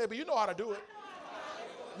your neighbor, you know how to do it.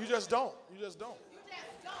 You just don't. You just don't.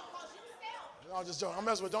 No, just don't. I'm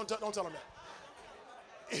messing with. Don't tell them that.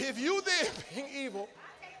 If you then being evil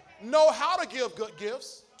know how to give good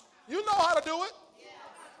gifts, you know how to do it.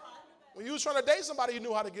 When you was trying to date somebody, you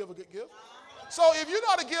knew how to give a good gift. So if you know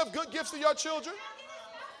how to give good gifts to your children,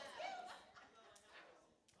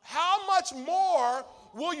 how much more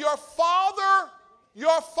will your Father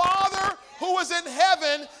who is in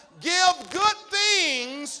heaven give good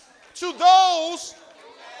things to those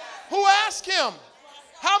who ask him?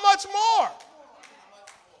 How much more?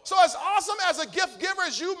 So as awesome as a gift giver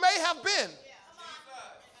as you may have been,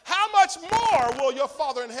 how much more will your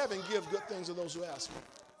Father in heaven give good things to those who ask him?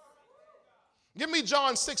 Give me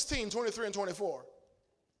John 16, 23 and 24.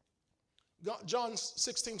 John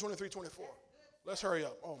 16, 23, 24. Let's hurry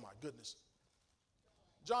up. Oh, my goodness.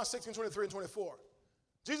 John 16, 23 and 24.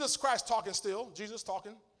 Jesus Christ talking still. Jesus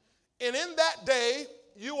talking. And in that day,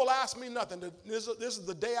 you will ask me nothing. This is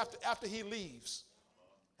the day after he leaves.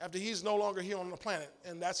 After he's no longer here on the planet.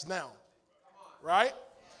 And that's now. Right?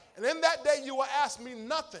 And in that day, you will ask me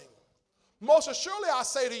nothing. Most assuredly, I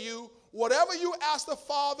say to you, whatever you ask the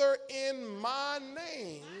Father in my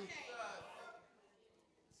name,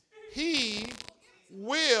 he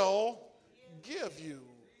will give you.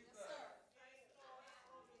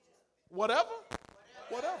 Whatever?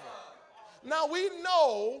 Whatever. Now we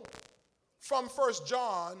know from 1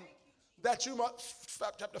 John that you must,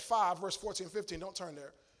 chapter 5, verse 14 and 15, don't turn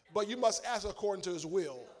there, but you must ask according to his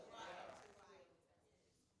will.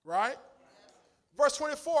 Right? Verse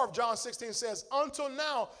 24 of John 16 says, until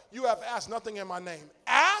now you have asked nothing in my name.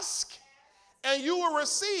 Ask and you will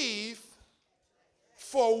receive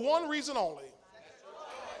for one reason only.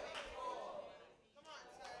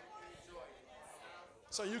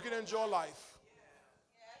 So you can enjoy life.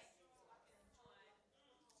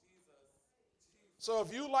 So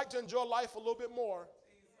if you like to enjoy life a little bit more,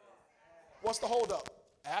 what's the holdup?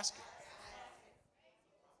 Asking.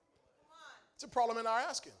 It's a problem in our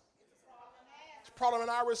asking. It's a problem in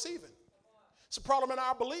our receiving. It's a problem in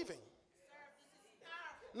our believing.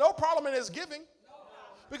 No problem in his giving.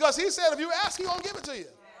 Because he said if you ask, he's going to give it to you.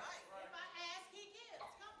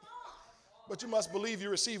 But you must believe you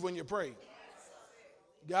receive when you pray.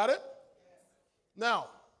 Got it? Now,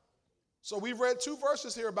 so we've read 2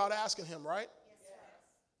 verses here about asking him, right?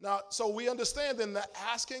 Now, so we understand then that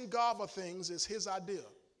asking God for things is his idea.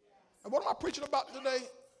 And what am I preaching about today?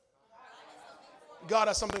 God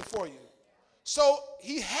has something for you. So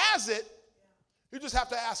he has it. You just have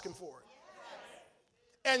to ask him for it.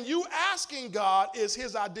 And you asking God is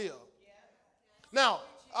his idea. Now,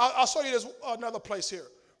 I'll show you this another place here.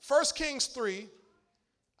 1 Kings 3.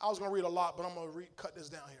 I was going to read a lot, but I'm going to cut this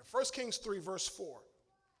down here. 1 Kings 3, verse 4.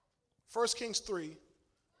 1 Kings 3.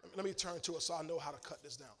 Let me turn to it so I know how to cut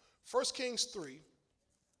this down. 1 Kings 3.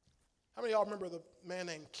 How many of y'all remember the man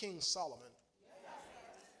named King Solomon?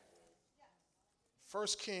 1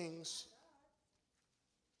 Kings,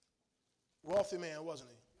 wealthy man, wasn't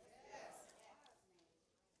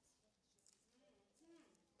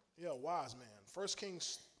he? Yeah, wise man. 1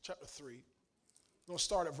 Kings chapter 3. I'm going to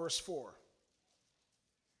start at verse 4.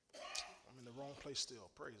 I'm in the wrong place still.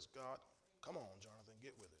 Praise God. Come on, Jonathan,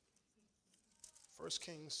 get with it. 1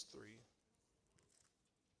 Kings 3.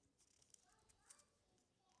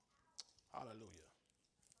 Hallelujah.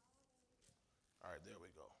 All right, there we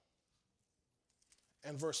go.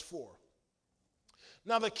 And verse 4.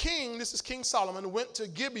 Now the king, this is King Solomon, went to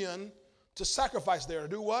Gibeon to sacrifice there. To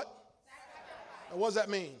do what? Sacrifice. And what does that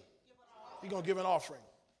mean? He's going to give an offering.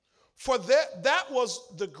 For that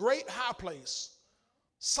was the great high place.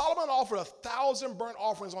 Solomon offered 1,000 burnt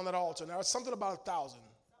offerings on that altar. Now, it's something about 1,000.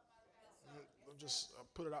 I'll just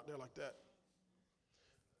put it out there like that.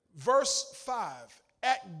 Verse 5.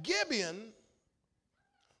 At Gibeon,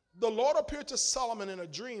 the Lord appeared to Solomon in a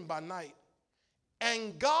dream by night.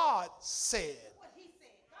 And God said,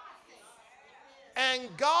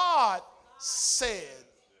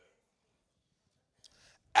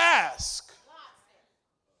 ask.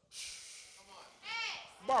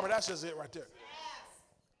 Barbara, that's just it right there.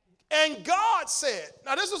 And God said,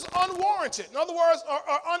 now this is unwarranted. In other words, or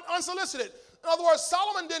unsolicited. In other words,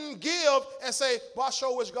 Solomon didn't give and say, well, I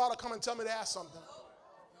sure wish God would come and tell me to ask something.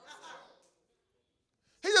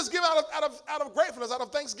 He just gave out of gratefulness, out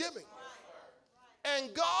of thanksgiving.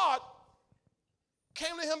 And God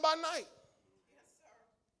came to him by night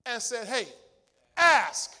and said, hey,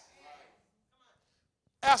 ask.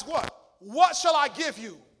 Ask what? What shall I give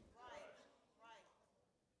you?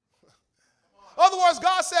 In other words,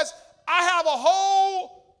 God says, I have a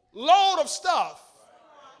whole load of stuff.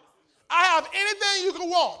 I have anything you can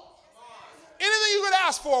want. Anything you could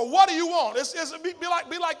ask for, what do you want?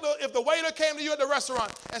 Be like if the waiter came to you at the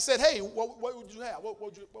restaurant and said, hey, what would you have? What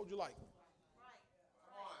would you like?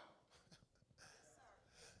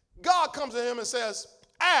 God comes to him and says,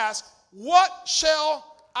 ask, what shall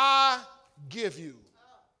I give you?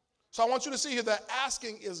 So I want you to see here that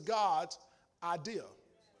asking is God's idea.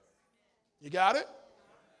 You got it?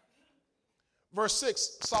 Verse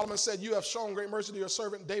 6, Solomon said, you have shown great mercy to your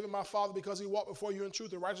servant David, my father, because he walked before you in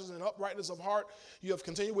truth and righteousness and uprightness of heart. You have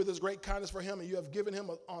continued with his great kindness for him, and you have given him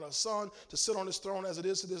a son to sit on his throne as it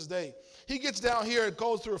is to this day. He gets down here, it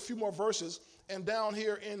goes through a few more verses, and down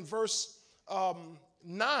here in verse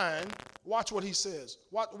 9, watch what he says.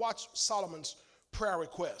 Watch Solomon's prayer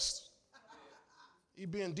request. He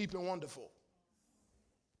being deep and wonderful.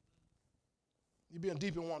 He being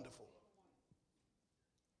deep and wonderful.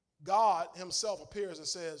 God himself appears and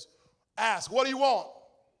says, ask, what do you want?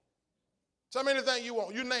 Tell me anything you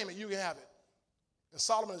want. You name it, you can have it. And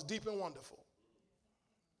Solomon is deep and wonderful.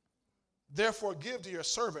 Therefore, give to your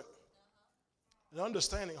servant an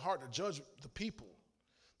understanding heart to judge the people,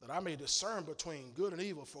 that I may discern between good and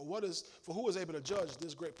evil. For who is able to judge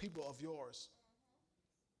this great people of yours?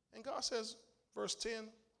 And God says, verse 10,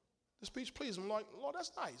 The speech pleased him. I'm like, Lord,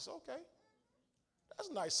 that's nice. Okay. That's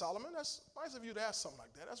nice, Solomon. That's nice of you to ask something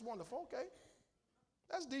like that. That's wonderful. Okay.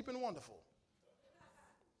 That's deep and wonderful.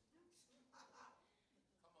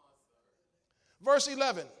 Verse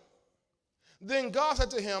 11. Then God said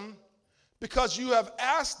to him, because you have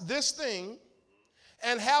asked this thing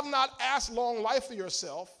and have not asked long life for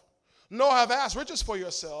yourself, nor have asked riches for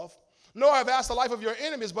yourself, nor have asked the life of your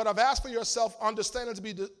enemies, but have asked for yourself understanding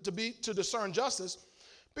to discern justice.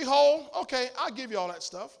 Behold, okay, I'll give you all that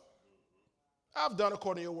stuff. I've done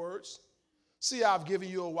according to your words. See, I've given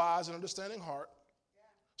you a wise and understanding heart,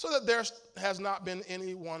 so that there has not been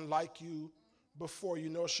anyone like you before you,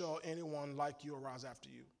 nor shall anyone like you arise after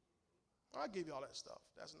you. I'll give you all that stuff.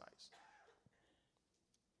 That's nice.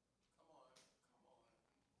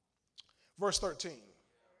 Verse 13.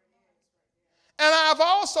 And I have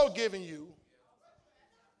also given you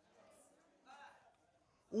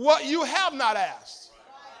what you have not asked.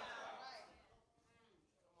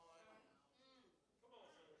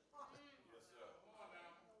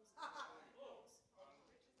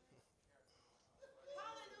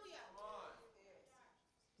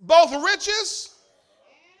 Both riches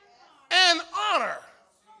and honor,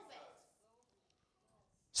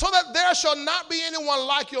 so that there shall not be anyone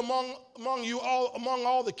like you among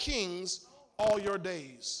all the kings all your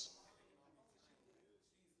days.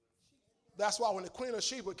 That's why when the Queen of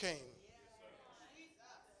Sheba came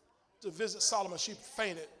to visit Solomon, she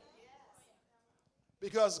fainted,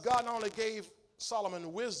 because God not only gave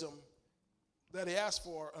Solomon wisdom that he asked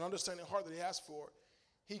for, an understanding heart that he asked for,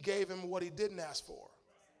 he gave him what he didn't ask for,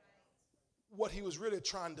 what he was really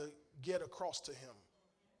trying to get across to him.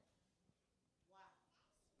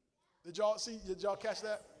 Did y'all catch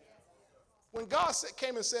that? When God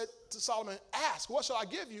came and said to Solomon, ask, what shall I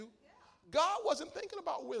give you? God wasn't thinking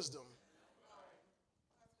about wisdom.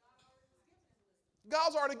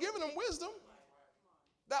 God's already given him wisdom.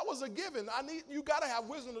 That was a given. You got to have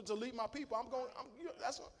wisdom to lead my people.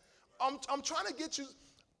 I'm trying to get you,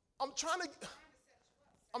 I'm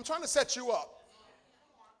trying to set you up.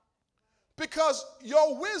 Because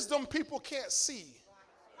your wisdom people can't see.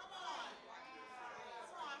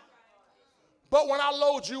 But when I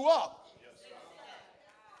load you up,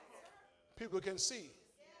 people can see.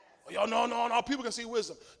 Oh, no, people can see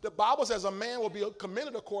wisdom. The Bible says a man will be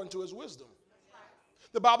commended according to his wisdom.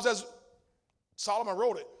 The Bible says, Solomon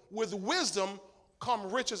wrote it, with wisdom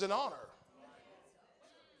come riches and honor.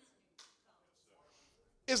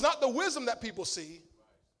 It's not the wisdom that people see,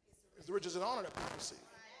 it's the riches and honor that people see.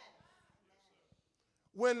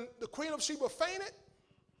 When the Queen of Sheba fainted,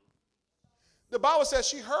 the Bible says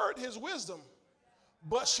she heard his wisdom,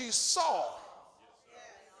 but she saw.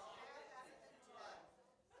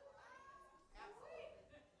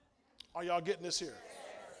 Are y'all getting this here?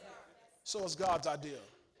 So it's God's idea.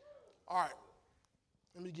 All right,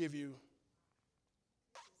 let me give you,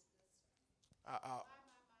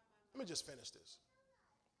 let me just finish this.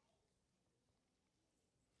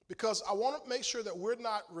 Because I want to make sure that we're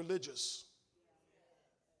not religious.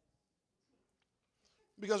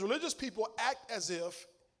 Because religious people act as if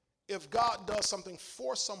God does something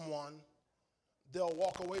for someone, they'll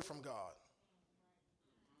walk away from God.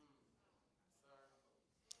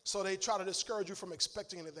 So they try to discourage you from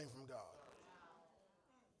expecting anything from God.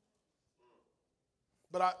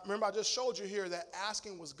 But remember I just showed you here that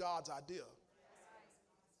asking was God's idea.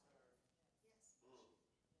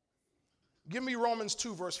 Give me Romans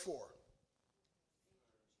 2, verse 4.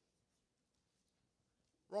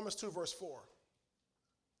 Romans 2, verse 4.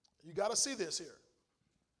 You got to see this here.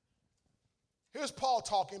 Here's Paul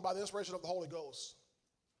talking by the inspiration of the Holy Ghost.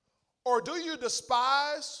 Or do you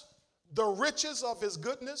despise the riches of his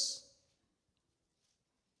goodness?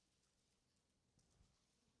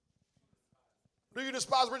 Do you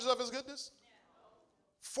despise the riches of his goodness?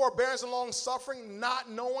 Forbearance and long suffering,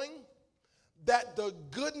 not knowing that the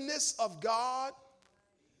goodness of God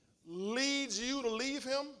leads you to leave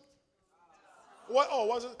him? What? Oh,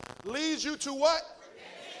 was it? Leads you to what?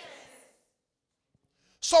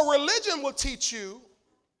 So religion will teach you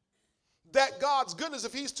that God's goodness,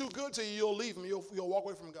 if he's too good to you, you'll leave him. You'll walk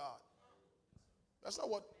away from God. That's not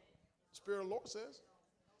what the Spirit of the Lord says.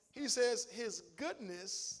 He says his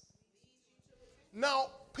goodness.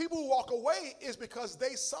 Now, people who walk away is because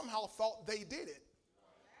they somehow thought they did it.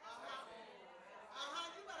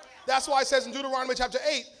 That's why it says in Deuteronomy chapter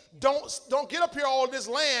 8, don't get up here all this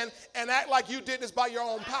land and act like you did this by your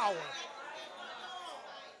own power.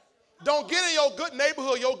 Don't get in your good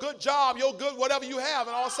neighborhood, your good job, your good whatever you have,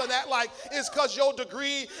 and all of a sudden act like it's because your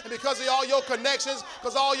degree and because of all your connections,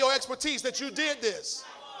 because all your expertise that you did this.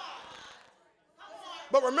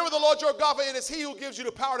 But remember the Lord your God, for it is he who gives you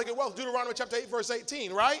the power to get wealth. Deuteronomy chapter 8, verse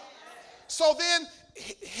 18, right? So then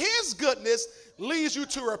his goodness leads you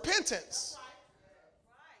to repentance.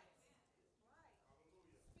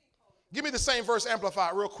 Give me the same verse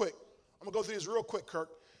amplified real quick. I'm going to go through this real quick, Kirk.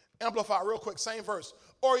 Amplify real quick, same verse.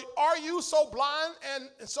 Or are you so blind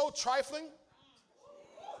and so trifling?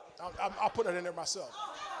 I'll put it in there myself.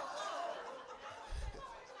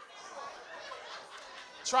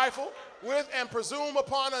 Trifle with and presume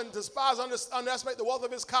upon and despise, underestimate the wealth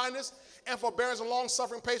of his kindness and forbearance and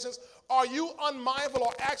long-suffering patience. Are you unmindful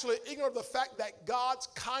or actually ignorant of the fact that God's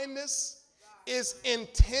kindness is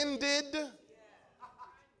intended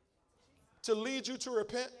to lead you to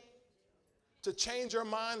repent, to change your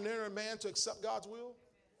mind and inner man to accept God's will?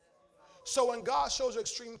 So when God shows you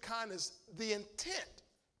extreme kindness, the intent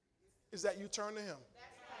is that you turn to him.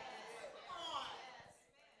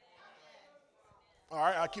 All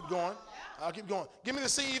right, I'll keep going. Give me the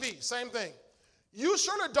CEV, same thing. You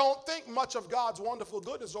surely don't think much of God's wonderful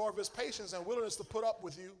goodness or of his patience and willingness to put up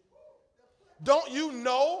with you. Don't you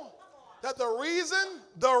know that the reason,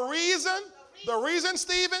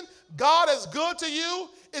 Stephen, God is good to you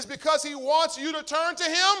is because he wants you to turn to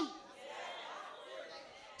him?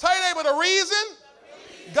 Tell your neighbor, the reason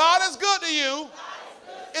God is good to you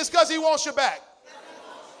is because he wants you back.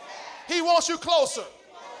 He wants you closer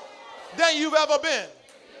than you've ever been.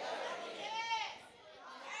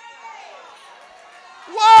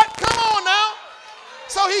 What? Come on now.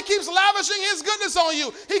 So he keeps lavishing his goodness on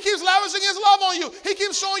you. He keeps lavishing his love on you. He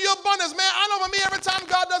keeps showing you abundance. Man, I know for me, every time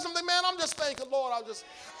God does something, man, I'm just thanking Lord. I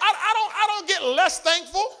don't get less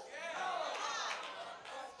thankful.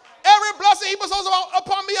 Every blessing he bestows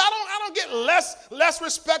upon me, I don't get less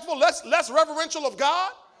respectful, less reverential of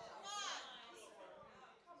God.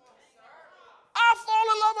 I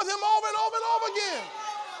fall in love with him over and over and over again.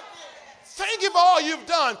 Thank you for all you've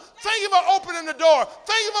done. Thank you for opening the door.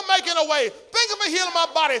 Thank you for making a way. Thank you for healing my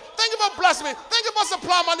body. Thank you for blessing me. Thank you for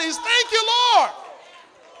supplying my needs. Thank you, Lord.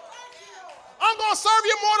 I'm going to serve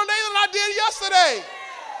you more today than I did yesterday.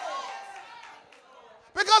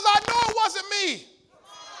 Because I know it wasn't me.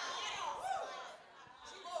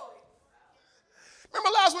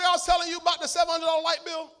 Remember last week I was telling you about the $700 light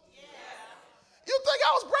bill? You think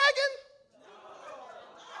I was bragging?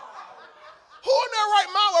 Who in their right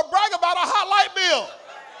mind would brag about a hot light bill?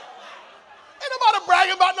 Ain't nobody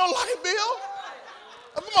bragging about no light bill.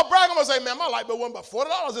 If I'm going to brag, I'm going to say, man, my light bill wasn't about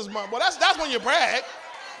 $40 this month. Well, that's when you brag.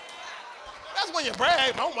 That's when you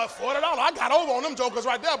brag. Man, about $40. I got over on them jokers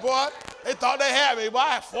right there, boy. They thought they had me, boy.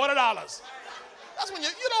 I had $40. That's when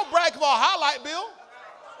you don't brag for a hot light bill.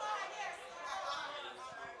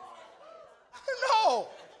 No.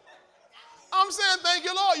 I'm saying, thank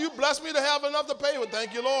you, Lord. You blessed me to have enough to pay with.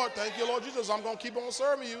 Thank you, Lord. Thank you, Lord Jesus. I'm going to keep on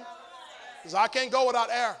serving you because I can't go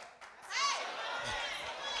without air.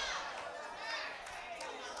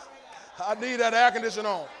 I need that air conditioner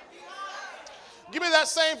on. Give me that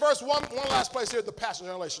same verse, one last place here at the Passion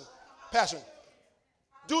Translation. Passion.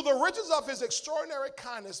 Do the riches of his extraordinary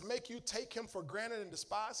kindness make you take him for granted and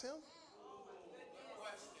despise him?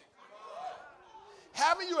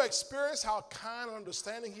 Haven't you experienced how kind and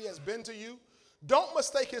understanding he has been to you? Don't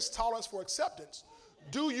mistake his tolerance for acceptance.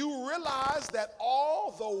 Do you realize that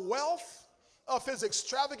all the wealth of his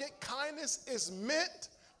extravagant kindness is meant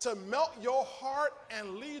to melt your heart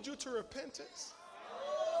and lead you to repentance?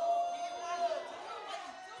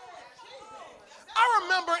 I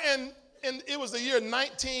remember it was the year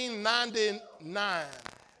 1999.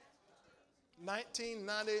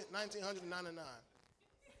 1999.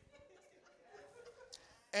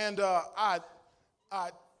 And I'd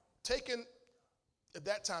taken, at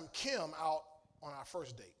that time, Kim out on our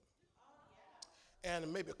first date. And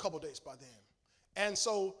maybe a couple dates by then. And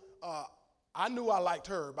so I knew I liked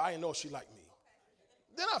her, but I didn't know she liked me.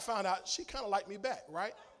 Then I found out she kind of liked me back,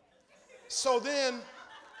 right? So then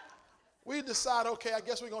we decided, okay, I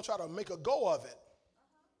guess we're going to try to make a go of it.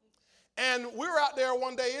 And we were out there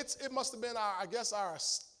one day. It must have been, our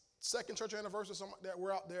second church anniversary or something like that.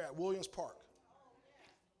 We're out there at Williams Park.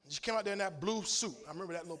 She came out there in that blue suit. I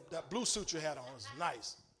remember that blue suit you had on. It was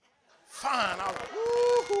nice. Fine. I was like,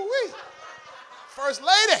 woo-hoo-wee. First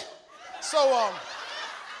lady. So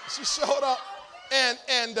she showed up, and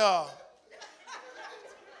I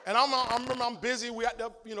remember I'm busy. We out there,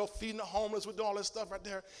 feeding the homeless. We're doing all this stuff right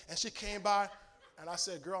there. And she came by, and I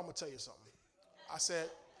said, girl, I'm going to tell you something. I said,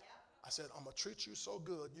 I'm going to treat you so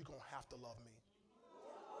good, you're going to have to love me.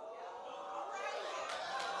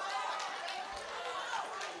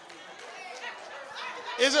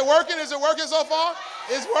 Is it working? Is it working so far?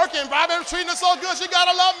 It's working. I've been treating her so good, she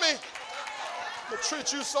got to love me. But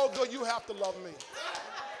treat you so good, you have to love me.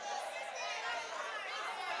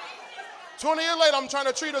 20 years later, I'm trying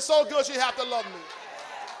to treat her so good she have to love me.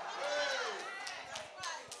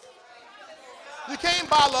 You can't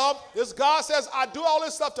buy love. This God says, I do all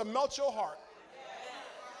this stuff to melt your heart.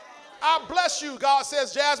 I bless you, God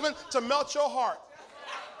says, Jasmine, to melt your heart.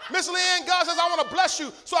 Miss Leanne, God says, I want to bless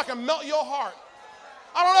you so I can melt your heart.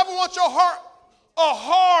 I don't ever want your heart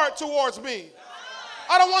hard towards me.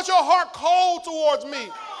 I don't want your heart cold towards me.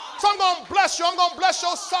 So I'm going to bless you. I'm going to bless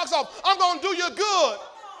your socks off. I'm going to do you good.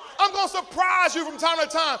 I'm going to surprise you from time to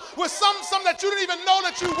time with something that you didn't even know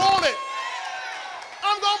that you wanted.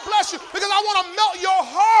 I'm going to bless you because I want to melt your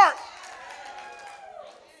heart.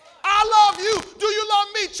 I love you. Do you love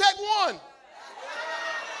me? Check one.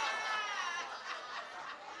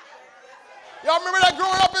 Y'all remember that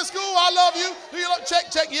growing up in school? I love you. Do you love?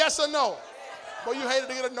 Check yes or no. But you hated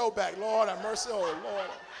to get a no back. Lord have mercy. Oh, Lord.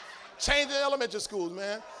 Changing elementary schools,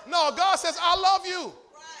 man. No, God says, I love you.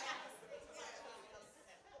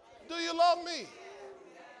 Do you love me?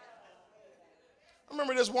 I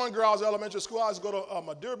remember this one girl, I was in elementary school. I was going to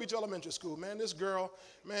Madeira Beach Elementary School. Man, this girl,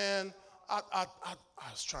 man, I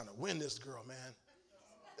was trying to win this girl, man.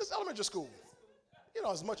 This elementary school. You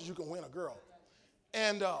know, as much as you can win a girl.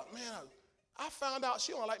 And, man, I found out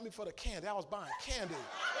she only liked me for the candy. I was buying candy.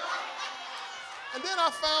 And then I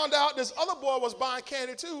found out this other boy was buying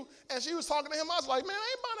candy too, and she was talking to him. I was like, man, I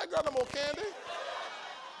ain't buying that girl no more candy.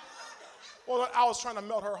 Well, I was trying to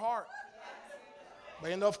melt her heart.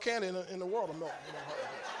 There ain't enough candy in the world to melt her heart.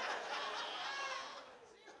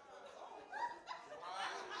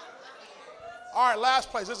 All right, last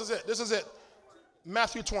place. This is it.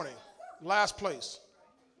 Matthew 20. Last place.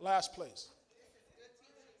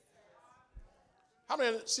 How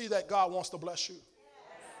many see that God wants to bless you?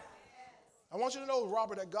 I want you to know,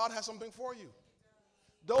 Robert, that God has something for you.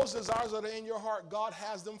 Those desires that are in your heart, God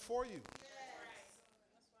has them for you.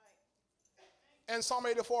 And Psalm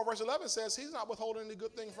 84, verse 11 says, he's not withholding any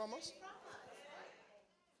good thing from us.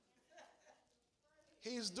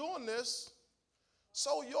 He's doing this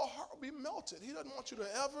so your heart will be melted. He doesn't want you to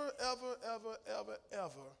ever,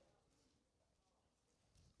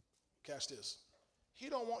 catch this. He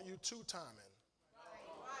don't want you two-timing.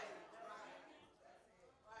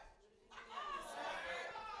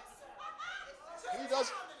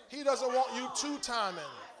 He doesn't want you two-timing.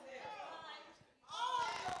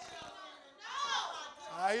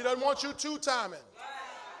 He doesn't want you two-timing.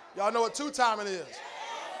 Y'all know what two-timing is.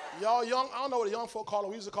 Y'all young, I don't know what the young folk call it.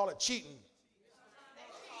 We used to call it cheating.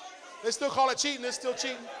 They still call it cheating. It's still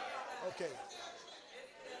cheating. Okay.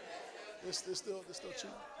 It's still cheating.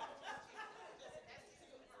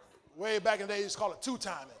 Way back in the day, they used to call it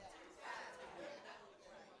two-timing.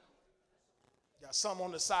 Got something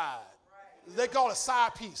on the side. They call it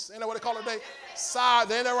side piece. Ain't that what they call it today?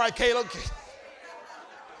 Side. Ain't that right, Caleb?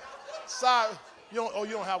 Side. You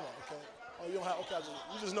don't have one, okay? Oh, you don't have. Okay,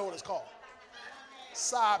 you just know what it's called.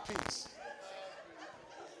 Side piece.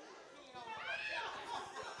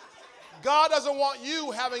 God doesn't want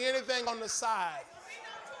you having anything on the side.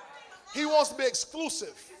 He wants to be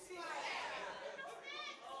exclusive.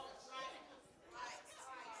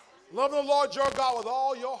 Love the Lord your God with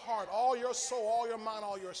all your heart, all your soul, all your mind,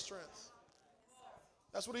 all your strength.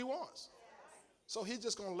 That's what he wants. So he's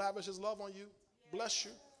just going to lavish his love on you, bless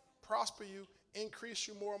you, prosper you, increase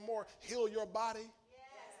you more and more, heal your body,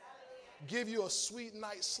 give you a sweet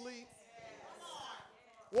night's sleep.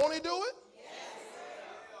 Won't he do it?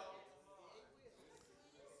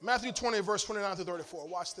 Matthew 20, verse 29 to 34.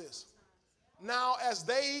 Watch this. Now, as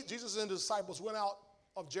they, Jesus and the disciples, went out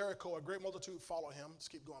of Jericho, a great multitude followed him. Let's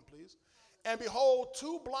keep going, please. And behold,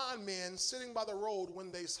 two blind men sitting by the road,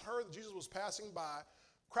 when they heard that Jesus was passing by,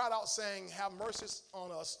 cried out, saying, have mercy on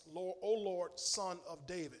us, Lord, O Lord, Son of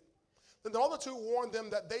David. Then the other two warned them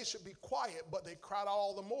that they should be quiet, but they cried out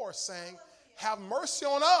all the more, saying, have mercy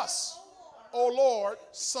on us, O Lord,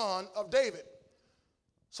 Son of David.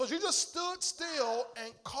 So Jesus stood still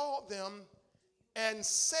and called them and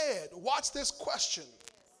said, watch this question.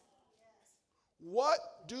 What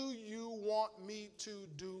do you want me to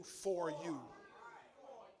do for you?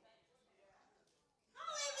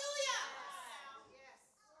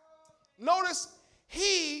 Notice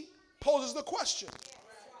he poses the question.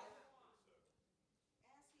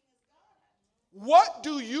 What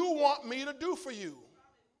do you want me to do for you?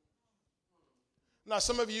 Now,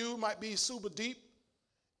 some of you might be super deep,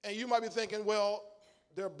 and you might be thinking, well,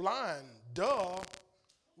 they're blind. Duh.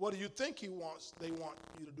 What do you think they want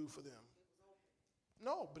you to do for them?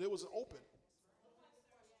 No, but it was open.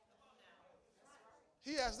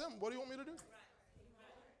 He asked them, what do you want me to do?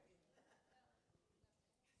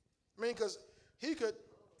 I mean, because he could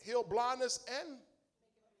heal blindness and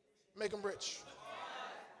make them rich.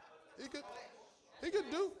 He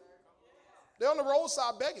could do. They're on the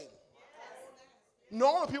roadside begging.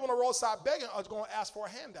 Normally people on the roadside begging are going to ask for a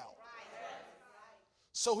handout.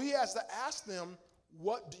 So he has to ask them,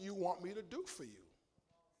 what do you want me to do for you?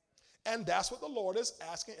 And that's what the Lord is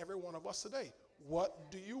asking every one of us today.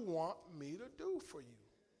 What do you want me to do for you?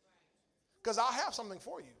 Because I have something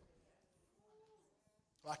for you.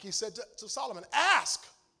 Like he said to Solomon, ask,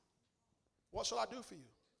 what shall I do for you?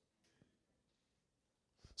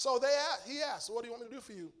 So he asked, what do you want me to do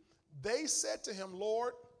for you? They said to him,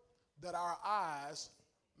 Lord, that our eyes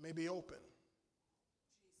may be open.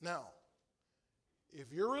 Now,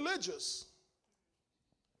 if you're religious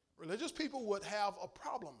people would have a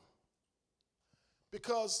problem.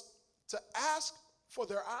 Because to ask for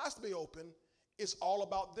their eyes to be open is all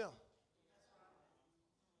about them.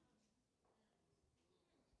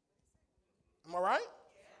 Am I right?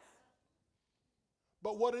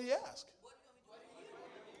 But what did he ask?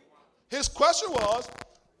 His question was,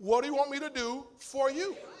 what do you want me to do for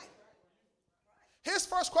you? His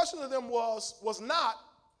first question to them was not,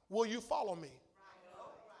 will you follow me?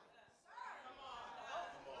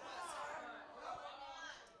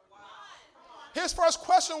 His first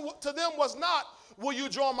question to them was not, will you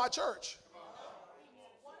join my church?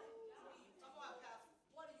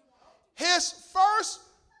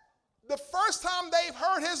 The first time they've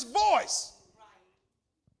heard his voice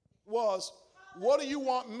was, what do you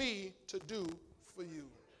want me to do for you?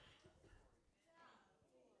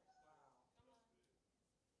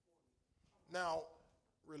 Now,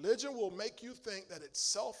 religion will make you think that it's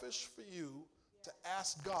selfish for you to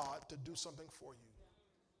ask God to do something for you.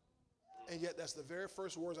 And yet that's the very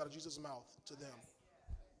first words out of Jesus' mouth to them.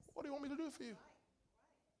 What do you want me to do for you?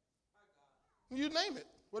 You name it,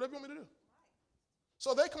 whatever you want me to do.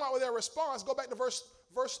 So they come out with their response. Go back to verse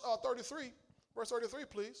 33. Verse 33,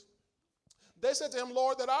 please. They said to him,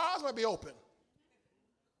 Lord, that our eyes may be open.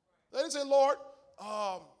 They didn't say, Lord,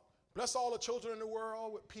 bless all the children in the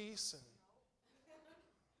world with peace. And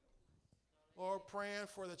Lord, praying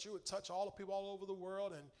for that you would touch all the people all over the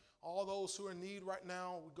world and all those who are in need right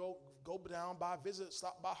now. We go down by visit,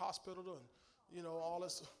 stop by hospital, and all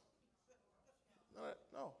this.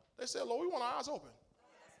 No, they said, Lord, we want our eyes open.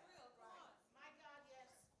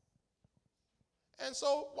 And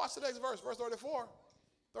so, watch the next verse 34.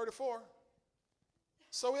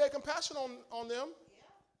 So he had compassion on them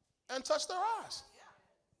and touched their eyes.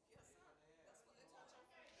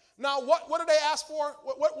 Now, what did they ask for?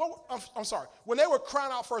 I'm sorry. When they were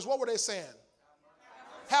crying out first, what were they saying?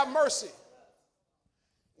 Have mercy.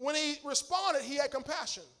 When he responded, he had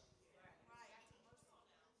compassion.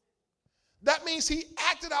 That means he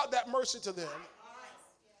acted out that mercy to them.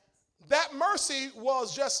 That mercy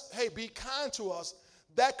was just, hey, be kind to us.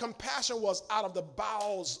 That compassion was out of the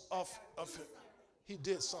bowels of him. He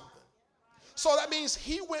did something. So that means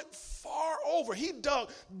he went far over. He dug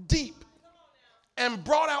deep and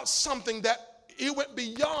brought out something that it went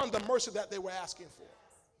beyond the mercy that they were asking for.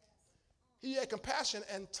 He had compassion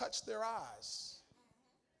and touched their eyes.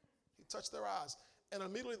 He touched their eyes. And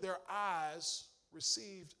immediately their eyes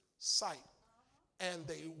received sight. And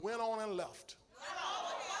they went on and left.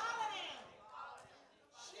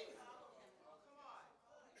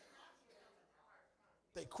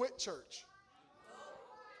 They quit church.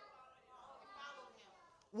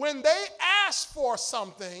 When they asked for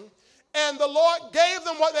something and the Lord gave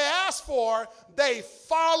them what they asked for, they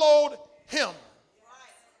followed him.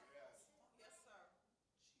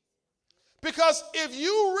 Because if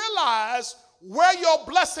you realize where your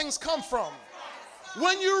blessings come from,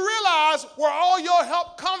 when you realize where all your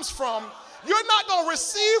help comes from, you're not going to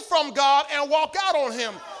receive from God and walk out on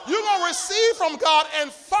him. You're going to receive from God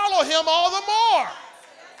and follow him all the more.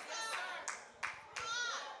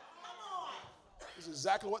 This is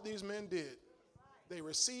exactly what these men did. They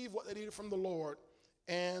received what they needed from the Lord,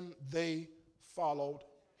 and they followed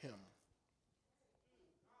him.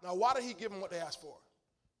 Now, why did he give them what they asked for?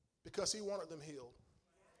 Because he wanted them healed.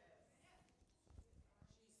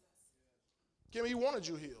 Kim, he wanted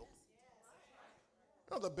you healed.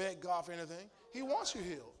 You don't have to beg God for anything. He wants you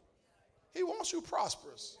healed. He wants you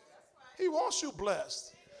prosperous. He wants you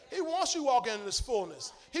blessed. He wants you walking in his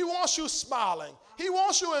fullness. He wants you smiling. He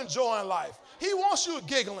wants you enjoying life. He wants you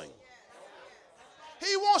giggling.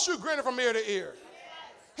 He wants you grinning from ear to ear.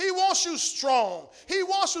 He wants you strong. He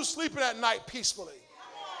wants you sleeping at night peacefully.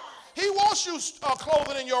 He wants you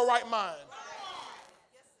clothing in your right mind.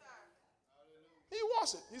 He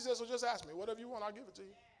wants it. He says, so just ask me. Whatever you want, I'll give it to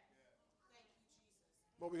you.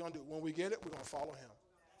 What we're going to do? When we get it, we're going to follow him.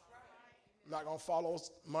 I'm not going to follow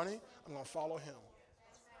money. I'm going to follow him.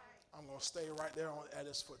 I'm going to stay right there at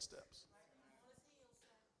his footsteps.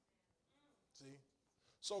 See?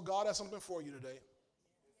 So God has something for you today.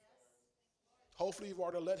 Hopefully you've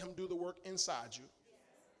already let him do the work inside you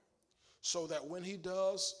so that when he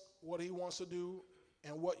does what he wants to do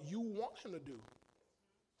and what you want him to do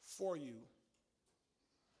for you,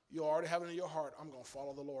 you already have it in your heart, I'm going to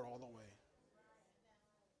follow the Lord all the way.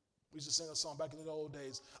 We used to sing a song back in the old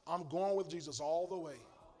days, I'm going with Jesus all the way.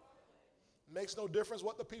 Makes no difference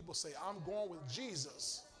what the people say. I'm going with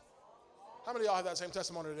Jesus. How many of y'all have that same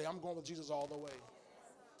testimony today? I'm going with Jesus all the way.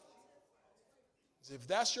 If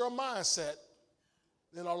that's your mindset,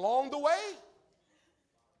 then along the way,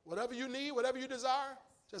 whatever you need, whatever you desire,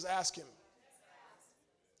 just ask him.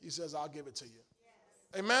 He says, I'll give it to you.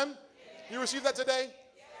 Amen? You receive that today?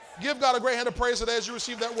 Give God a great hand of praise today as you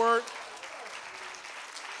receive that word.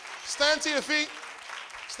 Stand to your feet.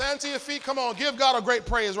 Stand to your feet. Come on, give God a great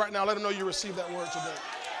praise right now. Let him know you received that word today.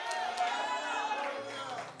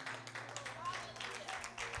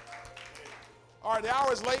 All right, the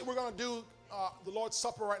hour is late. We're going to do the Lord's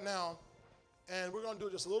Supper right now. And we're going to do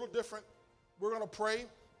it just a little different. We're going to pray.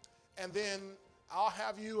 And then I'll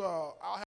have you,